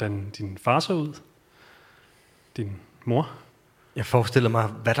 Hvordan din far så ud. Din mor. Jeg forestillede mig,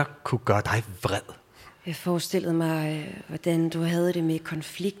 hvad der kunne gøre dig vred. Jeg forestillede mig, hvordan du havde det med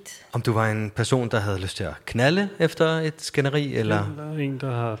konflikt. Om du var en person, der havde lyst til at knalde efter et skænderi, eller en,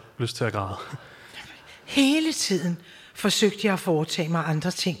 der har lyst til at græde. Hele tiden forsøgte jeg at foretage mig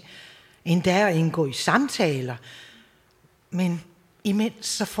andre ting, endda at indgå i samtaler. Men imens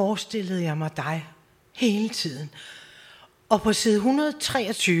så forestillede jeg mig dig hele tiden. Og på side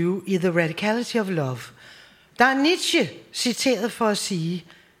 123 i The Radicality of Love, der er Nietzsche citeret for at sige,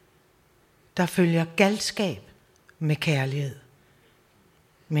 der følger galskab med kærlighed.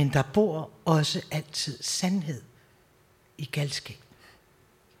 Men der bor også altid sandhed i galskab.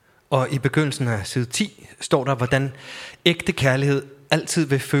 Og i begyndelsen af side 10 står der, hvordan ægte kærlighed altid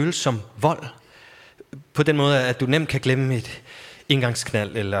vil føles som vold. På den måde, at du nemt kan glemme et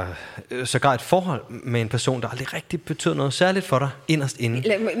engangsknald, eller sågar et forhold med en person, der aldrig rigtig betyder noget særligt for dig inderst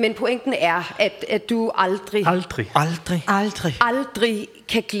inde. Men pointen er, at du aldrig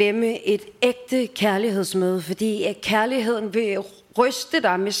kan glemme et ægte kærlighedsmøde, fordi at kærligheden vil ryste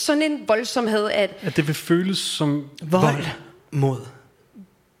dig med sådan en voldsomhed, at det vil føles som vold mod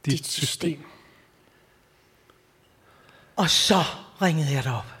dit system. Og så ringede jeg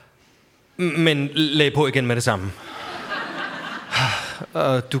dig op. Men lag på igen med det samme.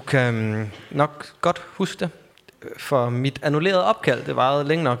 Og du kan nok godt huske det. For mit annullerede opkald, det varede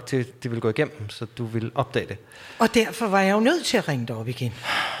længe nok til det ville gå igennem, så du ville opdage det. Og derfor var jeg jo nødt til at ringe dig op igen.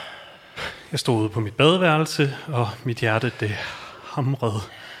 Jeg stod ude på mit badeværelse, og mit hjerte, det hamrede.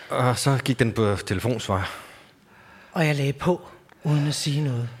 Og så gik den på telefonsvar. Og jeg lagde på, uden at sige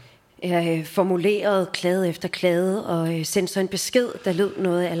noget. Jeg formulerede klade efter klade, og sendte så en besked, der lød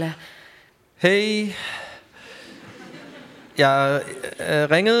noget eller: Hey, Jeg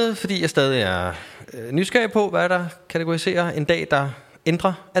ringede, fordi jeg stadig er nysgerrig på, hvad der kategoriserer en dag, der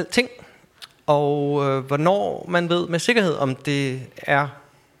ændrer alting. Og hvornår man ved med sikkerhed, om det er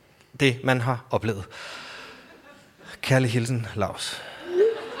det, man har oplevet. Kærlig hilsen, Laus.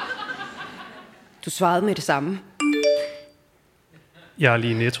 Du svarede med det samme. Jeg er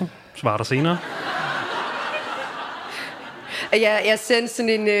lige i Netto. Svarer der senere. Jeg sendte sådan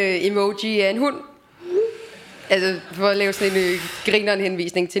en emoji af en hund. Altså for at lave sådan en grineren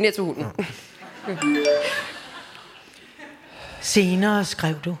henvisning til Netto-hunden. Senere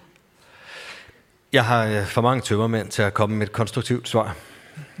skrev du. Jeg har for mange tømmermænd til at komme med et konstruktivt svar.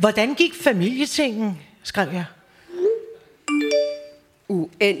 Hvordan gik familietingen, skrev jeg.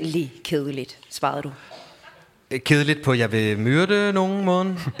 Uendelig kedeligt, svarede du. Kedeligt på, jeg vil myrde nogen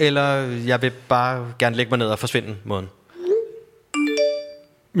måden, eller jeg vil bare gerne lægge mig ned og forsvinde måden.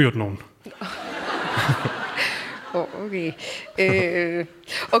 Myrde nogen. Okay.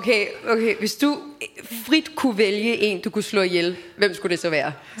 Okay. Hvis du frit kunne vælge en, du kunne slå ihjel, hvem skulle det så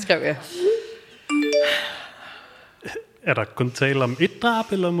være, skrev jeg. Er der kun tale om et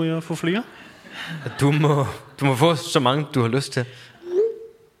drab, eller må jeg få flere? Du må få så mange, du har lyst til.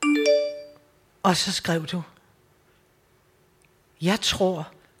 Og så skrev du. Jeg tror,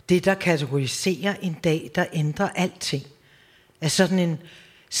 det der kategoriserer en dag, der ændrer alting, er sådan en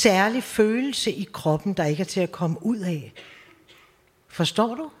særlig følelse i kroppen, der ikke er til at komme ud af.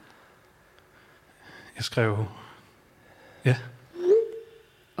 Forstår du? Jeg skrev... Ja.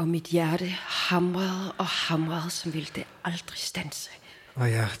 Og mit hjerte hamrede og hamrede, som ville det aldrig standse.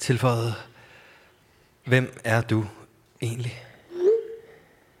 Og jeg tilføjede, hvem er du egentlig?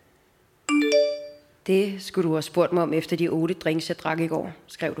 Det skulle du have spurgt mig om efter de 8 drinks, jeg drak i går,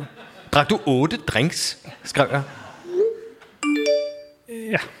 skrev du. Drak du 8 drinks, skrev jeg.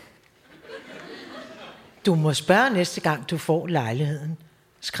 Ja. Du må spørge næste gang, du får lejligheden,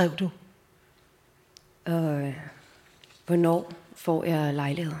 skrev du. Hvornår får jeg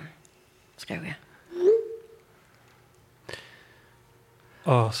lejligheden, skrev jeg.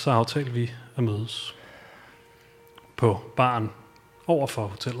 Og så aftalte vi at mødes på baren over for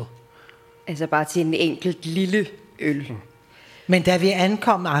hotellet. Altså bare til en enkelt lille øl. Men da vi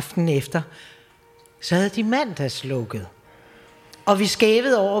ankom aftenen efter, så havde de mandagslukket. Og vi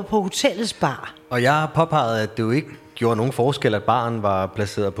skævede over på hotellets bar. Og jeg påpegede, at det jo ikke gjorde nogen forskel, at baren var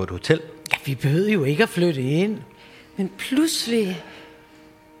placeret på et hotel. Ja, vi behøvede jo ikke at flytte ind. Men pludselig,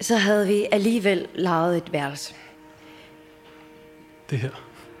 så havde vi alligevel lejet et værelse. Det her.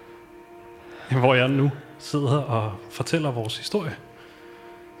 Hvor jeg nu sidder og fortæller vores historie.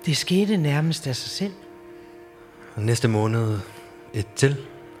 Det skete nærmest af sig selv. Og næste måned et til.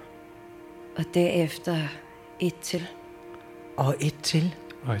 Og derefter et til. Og et til.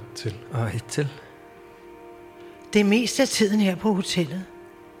 Og et til. Og et til. Det meste af tiden her på hotellet,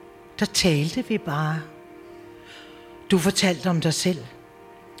 der talte vi bare. Du fortalte om dig selv,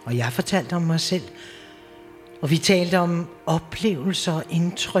 og jeg fortalte om mig selv. Og vi talte om oplevelser og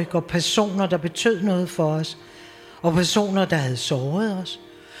indtryk og personer, der betød noget for os. Og personer, der havde såret os.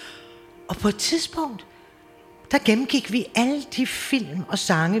 Og på et tidspunkt, der gennemgik vi alle de film og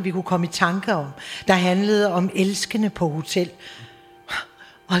sange, vi kunne komme i tanker om, der handlede om elskende på hotel.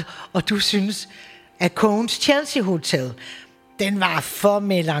 Og du synes, at Coens Chelsea Hotel, den var for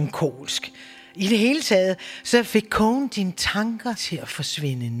melankolsk. I det hele taget, så fik Coen dine tanker til at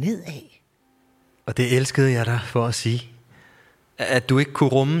forsvinde nedad. Og det elskede jeg dig for at sige. At du ikke kunne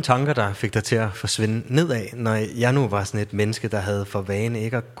rumme tanker, der fik dig til at forsvinde nedad, når jeg nu var sådan et menneske, der havde for vane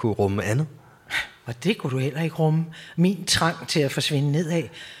ikke at kunne rumme andet. Og det kunne du heller ikke rumme. Min trang til at forsvinde nedad.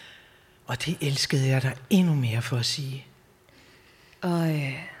 Og det elskede jeg dig endnu mere for at sige.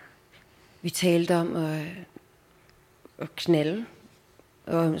 Og vi talte om at knalde.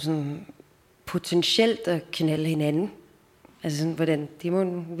 Og sådan potentielt at knalde hinanden. Altså sådan, hvordan det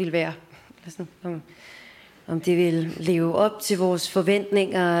ville være. Sådan, om det ville leve op til vores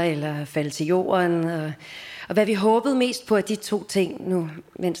forventninger, eller falde til jorden. Og hvad vi håbede mest på af de 2 ting nu,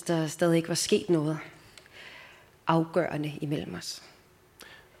 mens der stadig ikke var sket noget afgørende imellem os.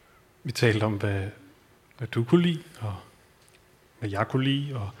 Vi talte om, hvad du kunne lide, og hvad jeg kunne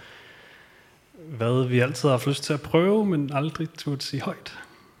lide, og hvad vi altid har haft lyst til at prøve, men aldrig turde sige højt.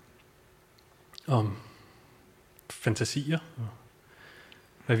 Om fantasier, og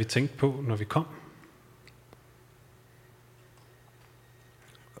hvad vi tænkte på, når vi kom.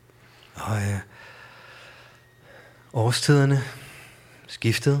 Og årstiderne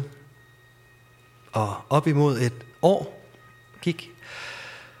skiftede, og op imod et år gik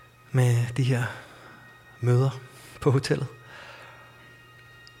med de her møder på hotellet.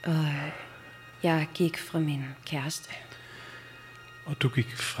 Og jeg gik fra min kæreste. Og du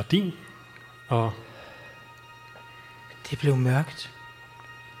gik fra din, og... Det blev mørkt.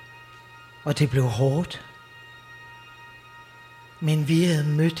 Og det blev hårdt. Men vi havde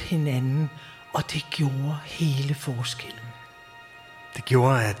mødt hinanden, og det gjorde hele forskellen. Det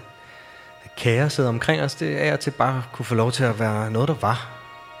gjorde, at kaoset omkring os, det af og til bare kunne få lov til at være noget, der var.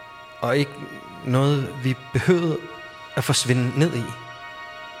 Og ikke noget, vi behøvede at forsvinde ned i.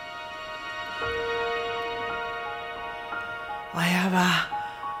 Og jeg var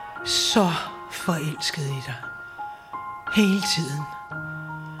så forelsket i dig. Hele tiden.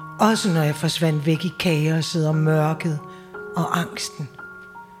 Også når jeg forsvandt væk i kaoset og mørket og angsten.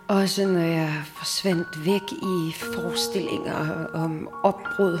 Også når jeg forsvandt væk i forestillinger om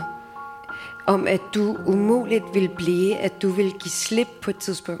opbrud. Om at du umuligt ville blive, at du ville give slip på et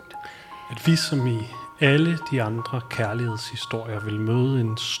tidspunkt. At vi som i alle de andre kærlighedshistorier ville møde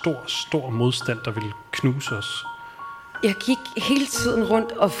en stor modstand, der ville knuse os. Jeg gik hele tiden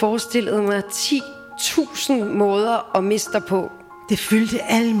rundt og forestillede mig 10.000 måder at miste dig på. Det fyldte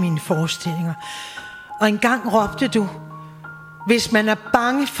alle mine forestillinger. Og engang råbte du, hvis man er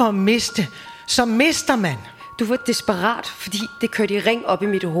bange for at miste, så mister man. Du var desperat, fordi det kørte i ring op i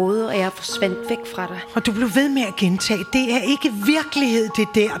mit hoved, og jeg forsvandt væk fra dig. Og du blev ved med at gentage, det er ikke virkelighed, det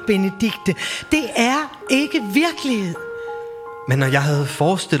der, Benedikte. Det er ikke virkelighed. Men når jeg havde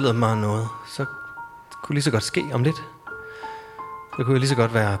forestillet mig noget, så kunne lige så godt ske om lidt. Så kunne jeg lige så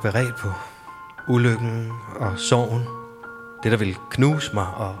godt være beredt på ulykken og sorgen. Det, der ville knuse mig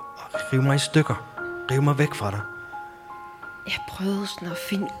og rive mig i stykker. Rive mig væk fra dig. Jeg prøvede sådan at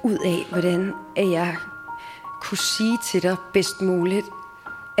finde ud af, hvordan jeg kunne sige til dig bedst muligt,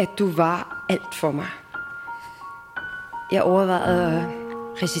 at du var alt for mig. Jeg overvejede at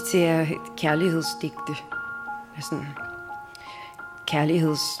recitere kærlighedsdigte. Sådan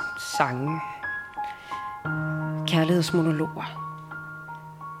kærlighedssange. Kærlighedsmonologer.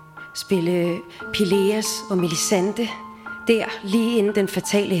 Spille Peleas og Melisande der, lige inden den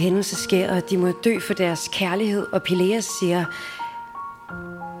fatale hændelse sker, og de må dø for deres kærlighed. Og Peleas siger,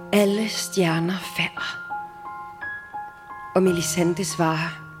 alle stjerner falder. Og Melisande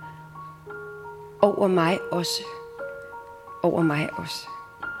svarer, over mig også. Over mig også.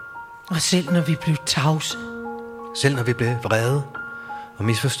 Og selv når vi blev tavse. Selv når vi blev vrede og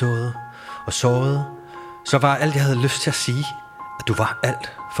misforstået og såret, så var alt, jeg havde lyst til at sige, at du var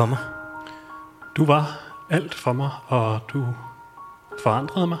alt for mig. Du var alt for mig, og du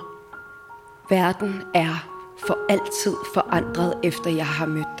forandrede mig. Verden er for altid forandret, efter jeg har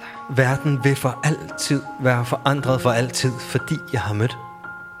mødt dig. Verden vil for altid være forandret for altid, fordi jeg har mødt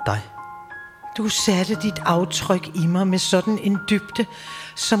dig. Du satte dit aftryk i mig med sådan en dybde,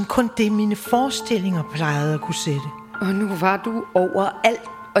 som kun det mine forestillinger plejede at kunne sætte. Og nu var du overalt,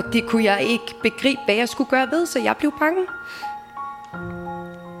 og det kunne jeg ikke begribe, hvad jeg skulle gøre ved, så jeg blev bange.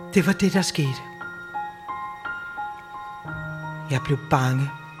 Det var det, der skete. Jeg blev bange.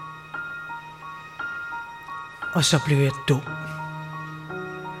 Og så blev jeg dum.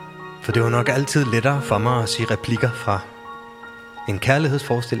 For det var nok altid lettere for mig at sige replikker fra en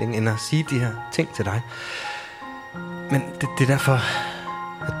kærlighedsforestilling, end at sige de her ting til dig. Men det er derfor,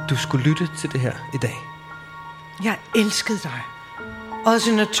 at du skulle lytte til det her i dag. Jeg elskede dig.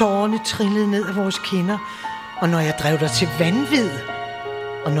 Også når tårerne trillede ned af vores kinder, og når jeg drev dig til vanvid,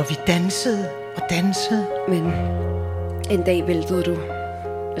 og når vi dansede og dansede. Men en dag væltede du.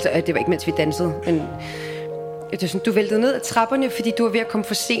 Altså, det var ikke mens vi dansede, men det er sådan, du væltede ned ad trapperne, fordi du var ved at komme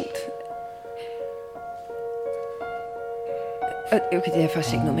for sent. Okay, det har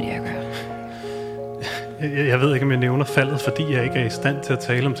faktisk ikke noget med det at gøre. Jeg ved ikke, om jeg nævner faldet, fordi jeg ikke er i stand til at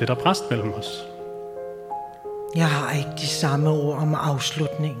tale om det, der er brast mellem os. Jeg har ikke de samme ord om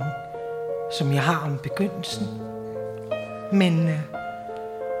afslutningen, som jeg har om begyndelsen. Men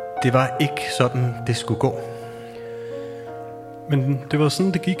det var ikke sådan, det skulle gå. Men det var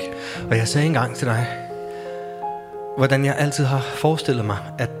sådan, det gik. Og jeg sagde engang til dig, hvordan jeg altid har forestillet mig,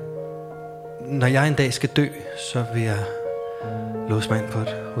 at når jeg en dag skal dø, så vil jeg låse mig ind på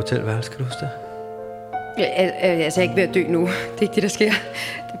et hotelværelse. Kan du huske det? Jeg er ikke ved at dø nu. Det er ikke det, der sker.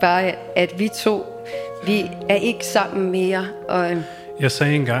 Det er bare, at vi er ikke sammen mere. Og jeg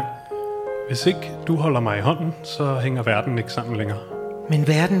sagde engang, hvis ikke du holder mig i hånden, så hænger verden ikke sammen længere. Men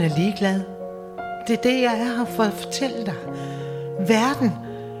verden er ligeglad. Det er det, jeg er her for at fortælle dig. Verden,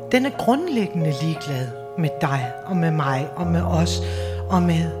 den er grundlæggende ligeglad med dig og med mig og med os og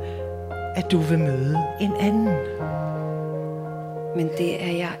med, at du vil møde en anden. Men det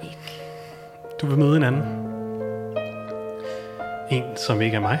er jeg ikke. Du vil møde en anden. En, som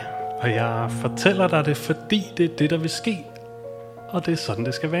ikke er mig. Og jeg fortæller dig det, fordi det er det, der vil ske. Og det er sådan,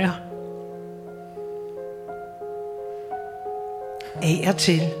 det skal være. Af og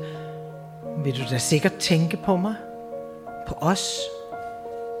til vil du da sikkert tænke på mig, på os.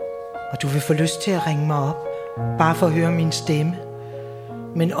 Og du vil få lyst til at ringe mig op, bare for at høre min stemme.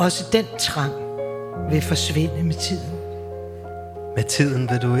 Men også den trang vil forsvinde med tiden. Med tiden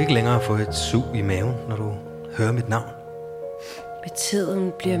vil du ikke længere få et sug i maven, når du hører mit navn. Med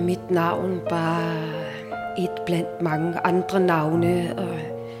tiden bliver mit navn bare et blandt mange andre navne, og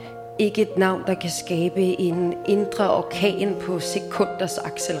ikke et navn, der kan skabe en indre orkan på sekunders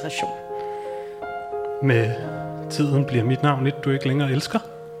acceleration. Med tiden bliver mit navn et, du ikke længere elsker.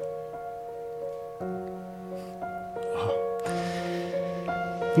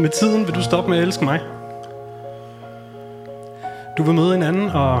 Med tiden vil du stoppe med at elske mig. Du vil møde en anden,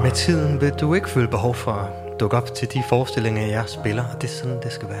 og... Med tiden vil du ikke føle behov for at dukke op til de forestillinger, jeg spiller, og det er sådan,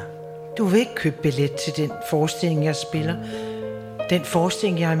 det skal være. Du vil ikke købe billet til den forestilling, jeg spiller. Den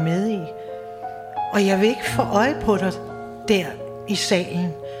forestilling, jeg er med i. Og jeg vil ikke få øje på dig der i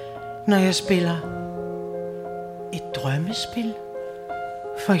salen, når jeg spiller et drømmespil,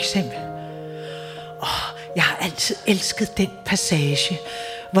 for eksempel. Jeg har altid elsket den passage,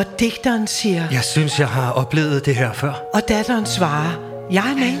 hvor digteren siger... Jeg synes, jeg har oplevet det her før. Og datteren svarer, jeg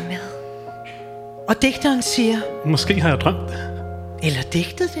er med. Og digteren siger... Måske har jeg drømt det. Eller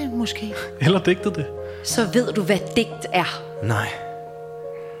digtet det, måske. Eller digtet det. Så ved du, hvad digt er. Nej.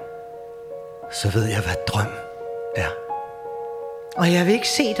 Så ved jeg, hvad drøm er. Og jeg vil ikke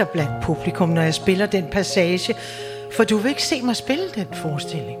se dig blandt publikum, når jeg spiller den passage, for du vil ikke se mig spille den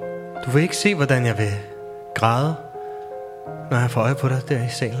forestilling. Du vil ikke se, hvordan jeg vil græde, når jeg får øje på dig der i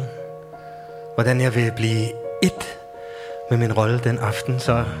salen. Hvordan jeg vil blive et med min rolle den aften,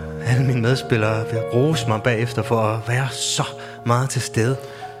 så alle mine medspillere vil rose mig bagefter for at være så meget til stede.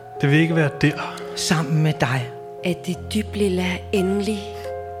 Det vil ikke være der. Sammen med dig. At det dyblilla endelig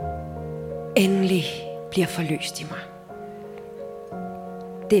bliver forløst i mig.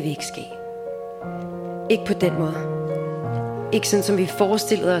 Det vil ikke ske. Ikke på den måde. Ikke sådan, som vi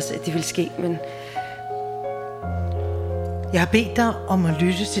forestillede os, at det ville ske, men... Jeg har bedt dig om at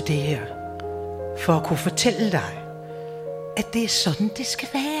lytte til det her, for at kunne fortælle dig, at det er sådan, det skal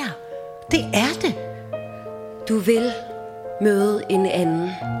være. Det er det. Du vil møde en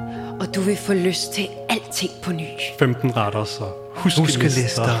anden, og du vil få lyst til alting på ny. 15 retters og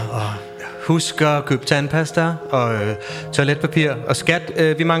huskelister og husk at købe tandpasta og toiletpapir og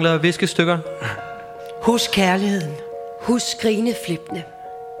skat. Vi mangler viskestykker. Husk kærligheden. Husk grineflippene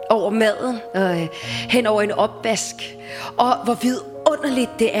over maden og hen over en opvask. Og hvor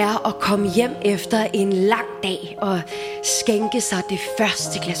vidunderligt det er at komme hjem efter en lang dag og skænke sig det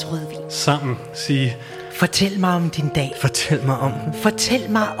første glas rødvin. Sammen sige... Fortæl mig om din dag. Fortæl mig om den. Fortæl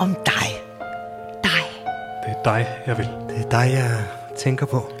mig om dig. Dig. Det er dig, jeg vil. Det er dig, jeg tænker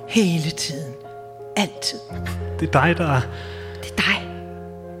på. Hele tiden. Altid. Det er dig, der... Det er dig.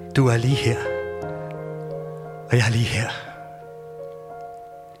 Du er lige her. Og jeg er lige her.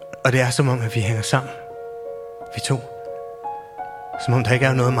 Og det er som om, at vi hænger sammen. Vi to. Som om der ikke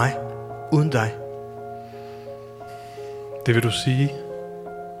er noget af mig uden dig. Det vil du sige?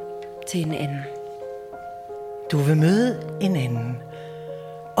 Til en anden. Du vil møde en anden.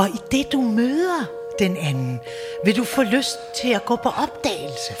 Og i det du møder den anden, vil du få lyst til at gå på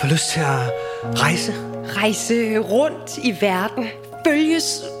opdagelse. Få lyst til at rejse. Rejse rundt i verden.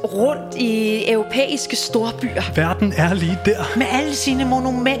 Følges rundt i europæiske storbyer. Verden er lige der. Med alle sine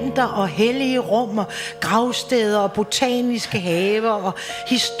monumenter og hellige rum og gravsteder og botaniske haver og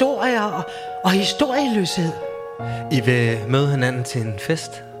historier og historieløshed. I vil møde hinanden til en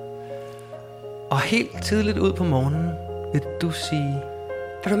fest. Og helt tidligt ud på morgenen vil du sige...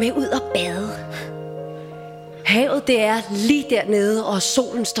 Vil du med ud og bade? Havet det er lige dernede, og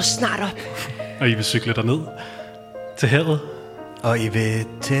solen står snart op. Og I vil cykle derned til havet. Og I vil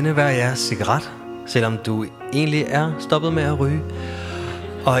tænde hver jeres cigaret, selvom du egentlig er stoppet med at ryge.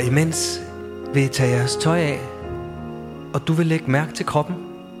 Og imens vil I tage jeres tøj af, og du vil lægge mærke til kroppen.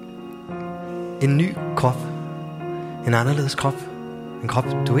 En ny krop. En anderledes krop. En krop,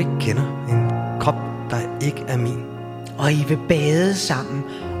 du ikke kender. En krop, der ikke er min. Og I vil bade sammen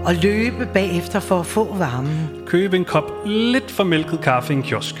og løbe bagefter for at få varmen. Købe en kop lidt formælket kaffe i en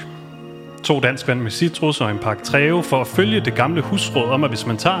kiosk. 2 danskvand med citrus og en pakke Treo for at følge det gamle husråd om, at hvis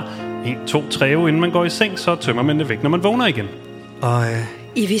man tager 1-2 Treo, inden man går i seng, så tømmer man det væk, når man vågner igen. Og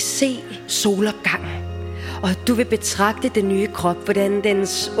I vil se solopgang, og du vil betragte den nye krop, hvordan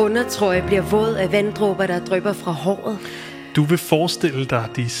dens undertrøje bliver våd af vanddråber, der drypper fra håret. Du vil forestille dig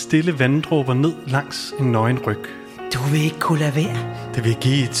de stille vanddråber ned langs en nøgen ryg. Du vil ikke kunne lade være. det vil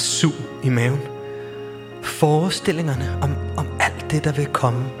give et sug i maven. Forestillingerne om alt det, der vil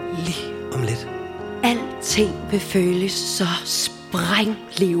komme lige om lidt. Alting vil føles så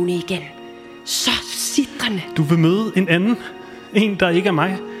sprænglevende igen. Så sidrende. Du vil møde en anden. En, der ikke er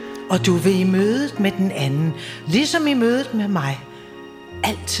mig. Og du vil i mødet med den anden, ligesom i mødet med mig,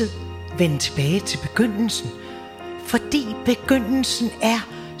 altid vende tilbage til begyndelsen. Fordi begyndelsen er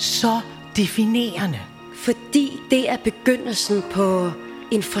så definerende. Fordi det er begyndelsen på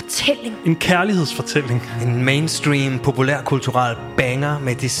en fortælling. En kærlighedsfortælling. En mainstream, populærkulturel banger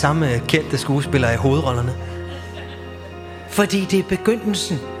med de samme kendte skuespillere i hovedrollerne. Fordi det er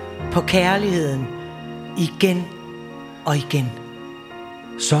begyndelsen på kærligheden igen og igen.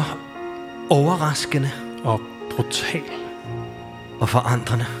 Så overraskende Og brutal. og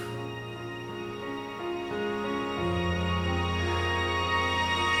forandrende.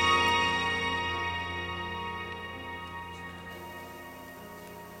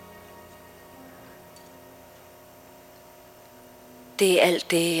 Det er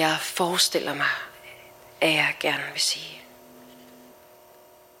alt det, jeg forestiller mig, at jeg gerne vil sige.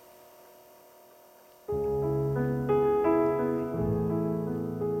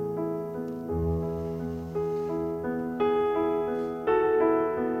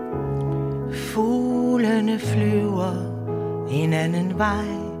 Fuglene flyver en anden vej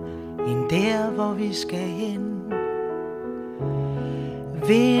end der, hvor vi skal hen.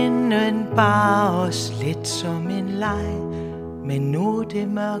 Vinden bar os lidt som en leg, men nu er det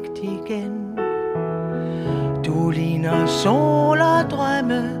mørkt igen. Du ligner sol og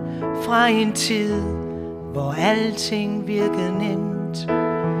drømme fra en tid, hvor alting virkede nemt.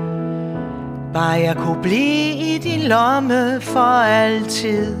 Bare jeg kunne blive i din lomme for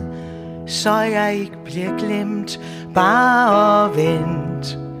altid, så jeg ikke bliver glemt. Bare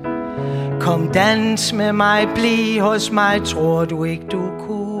vent. Kom dans med mig, bliv hos mig, tror du ikke du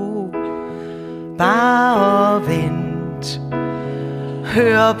kunne. Bare vent.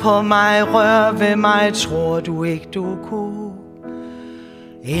 Hør på mig, rør ved mig, tror du ikke du kunne.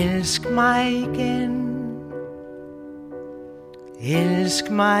 Elsk mig igen.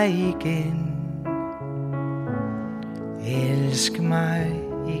 Elsk mig igen. Elsk mig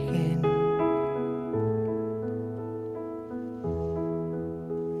igen.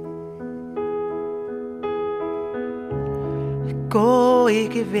 Gå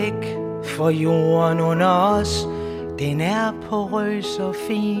ikke væk, for jorden under os, den er porøs og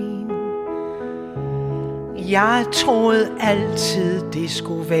fin. Jeg troede altid det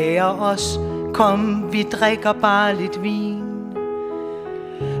skulle være os. Kom, vi drikker bare lidt vin.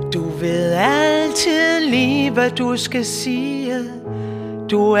 Du ved altid lige, hvad du skal sige.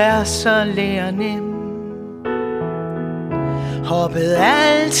 Du er så lærnem. Hoppede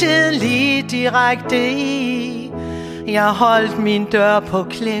altid lige direkte i. Jeg holdt min dør på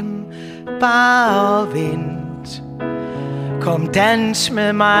klem. Bare vent. Kom dans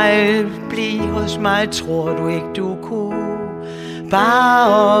med mig, bliv hos mig, tror du ikke du kunne.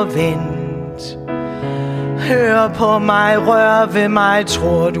 Bare vent. Hør på mig, rør ved mig,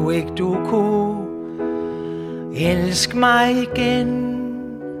 tror du ikke du kunne. Elsk mig igen.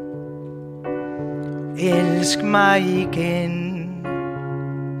 Elsk mig igen.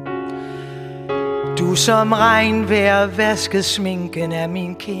 Du som regnvejr vasket sminken af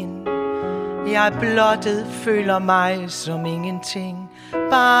min kind. Jeg blottet føler mig som ingenting.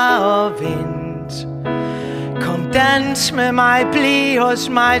 Bare vent. Kom dans med mig, bliv hos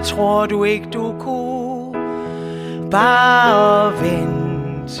mig, tror du ikke du kunne. Bare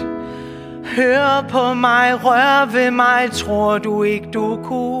vent. Hør på mig, rør ved mig, tror du ikke du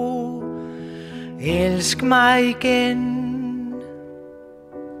kunne. Elsk mig igen.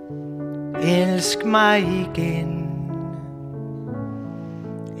 Elsk mig igen.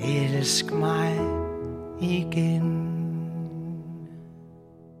 Elsk mig igen.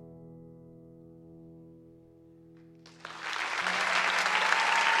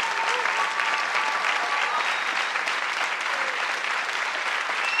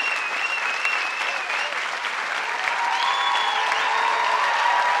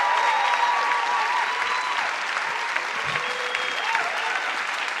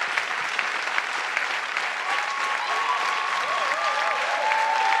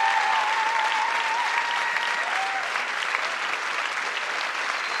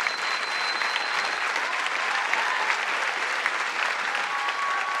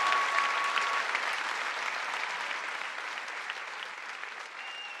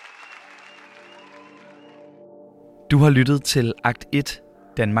 Du har lyttet til Akt 1,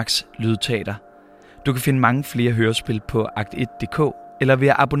 Danmarks Lydteater. Du kan finde mange flere hørespil på akt1.dk eller ved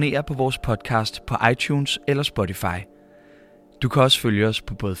at abonnere på vores podcast på iTunes eller Spotify. Du kan også følge os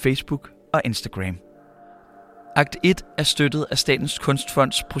på både Facebook og Instagram. Akt 1 er støttet af Statens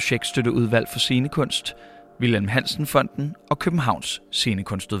Kunstfonds projektstøtteudvalg for scenekunst. Wilhelm Hansen Fonden og Københavns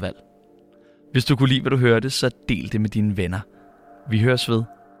Scenekunstudvalg. Hvis du kunne lide, hvad du hørte, så del det med dine venner. Vi høres ved.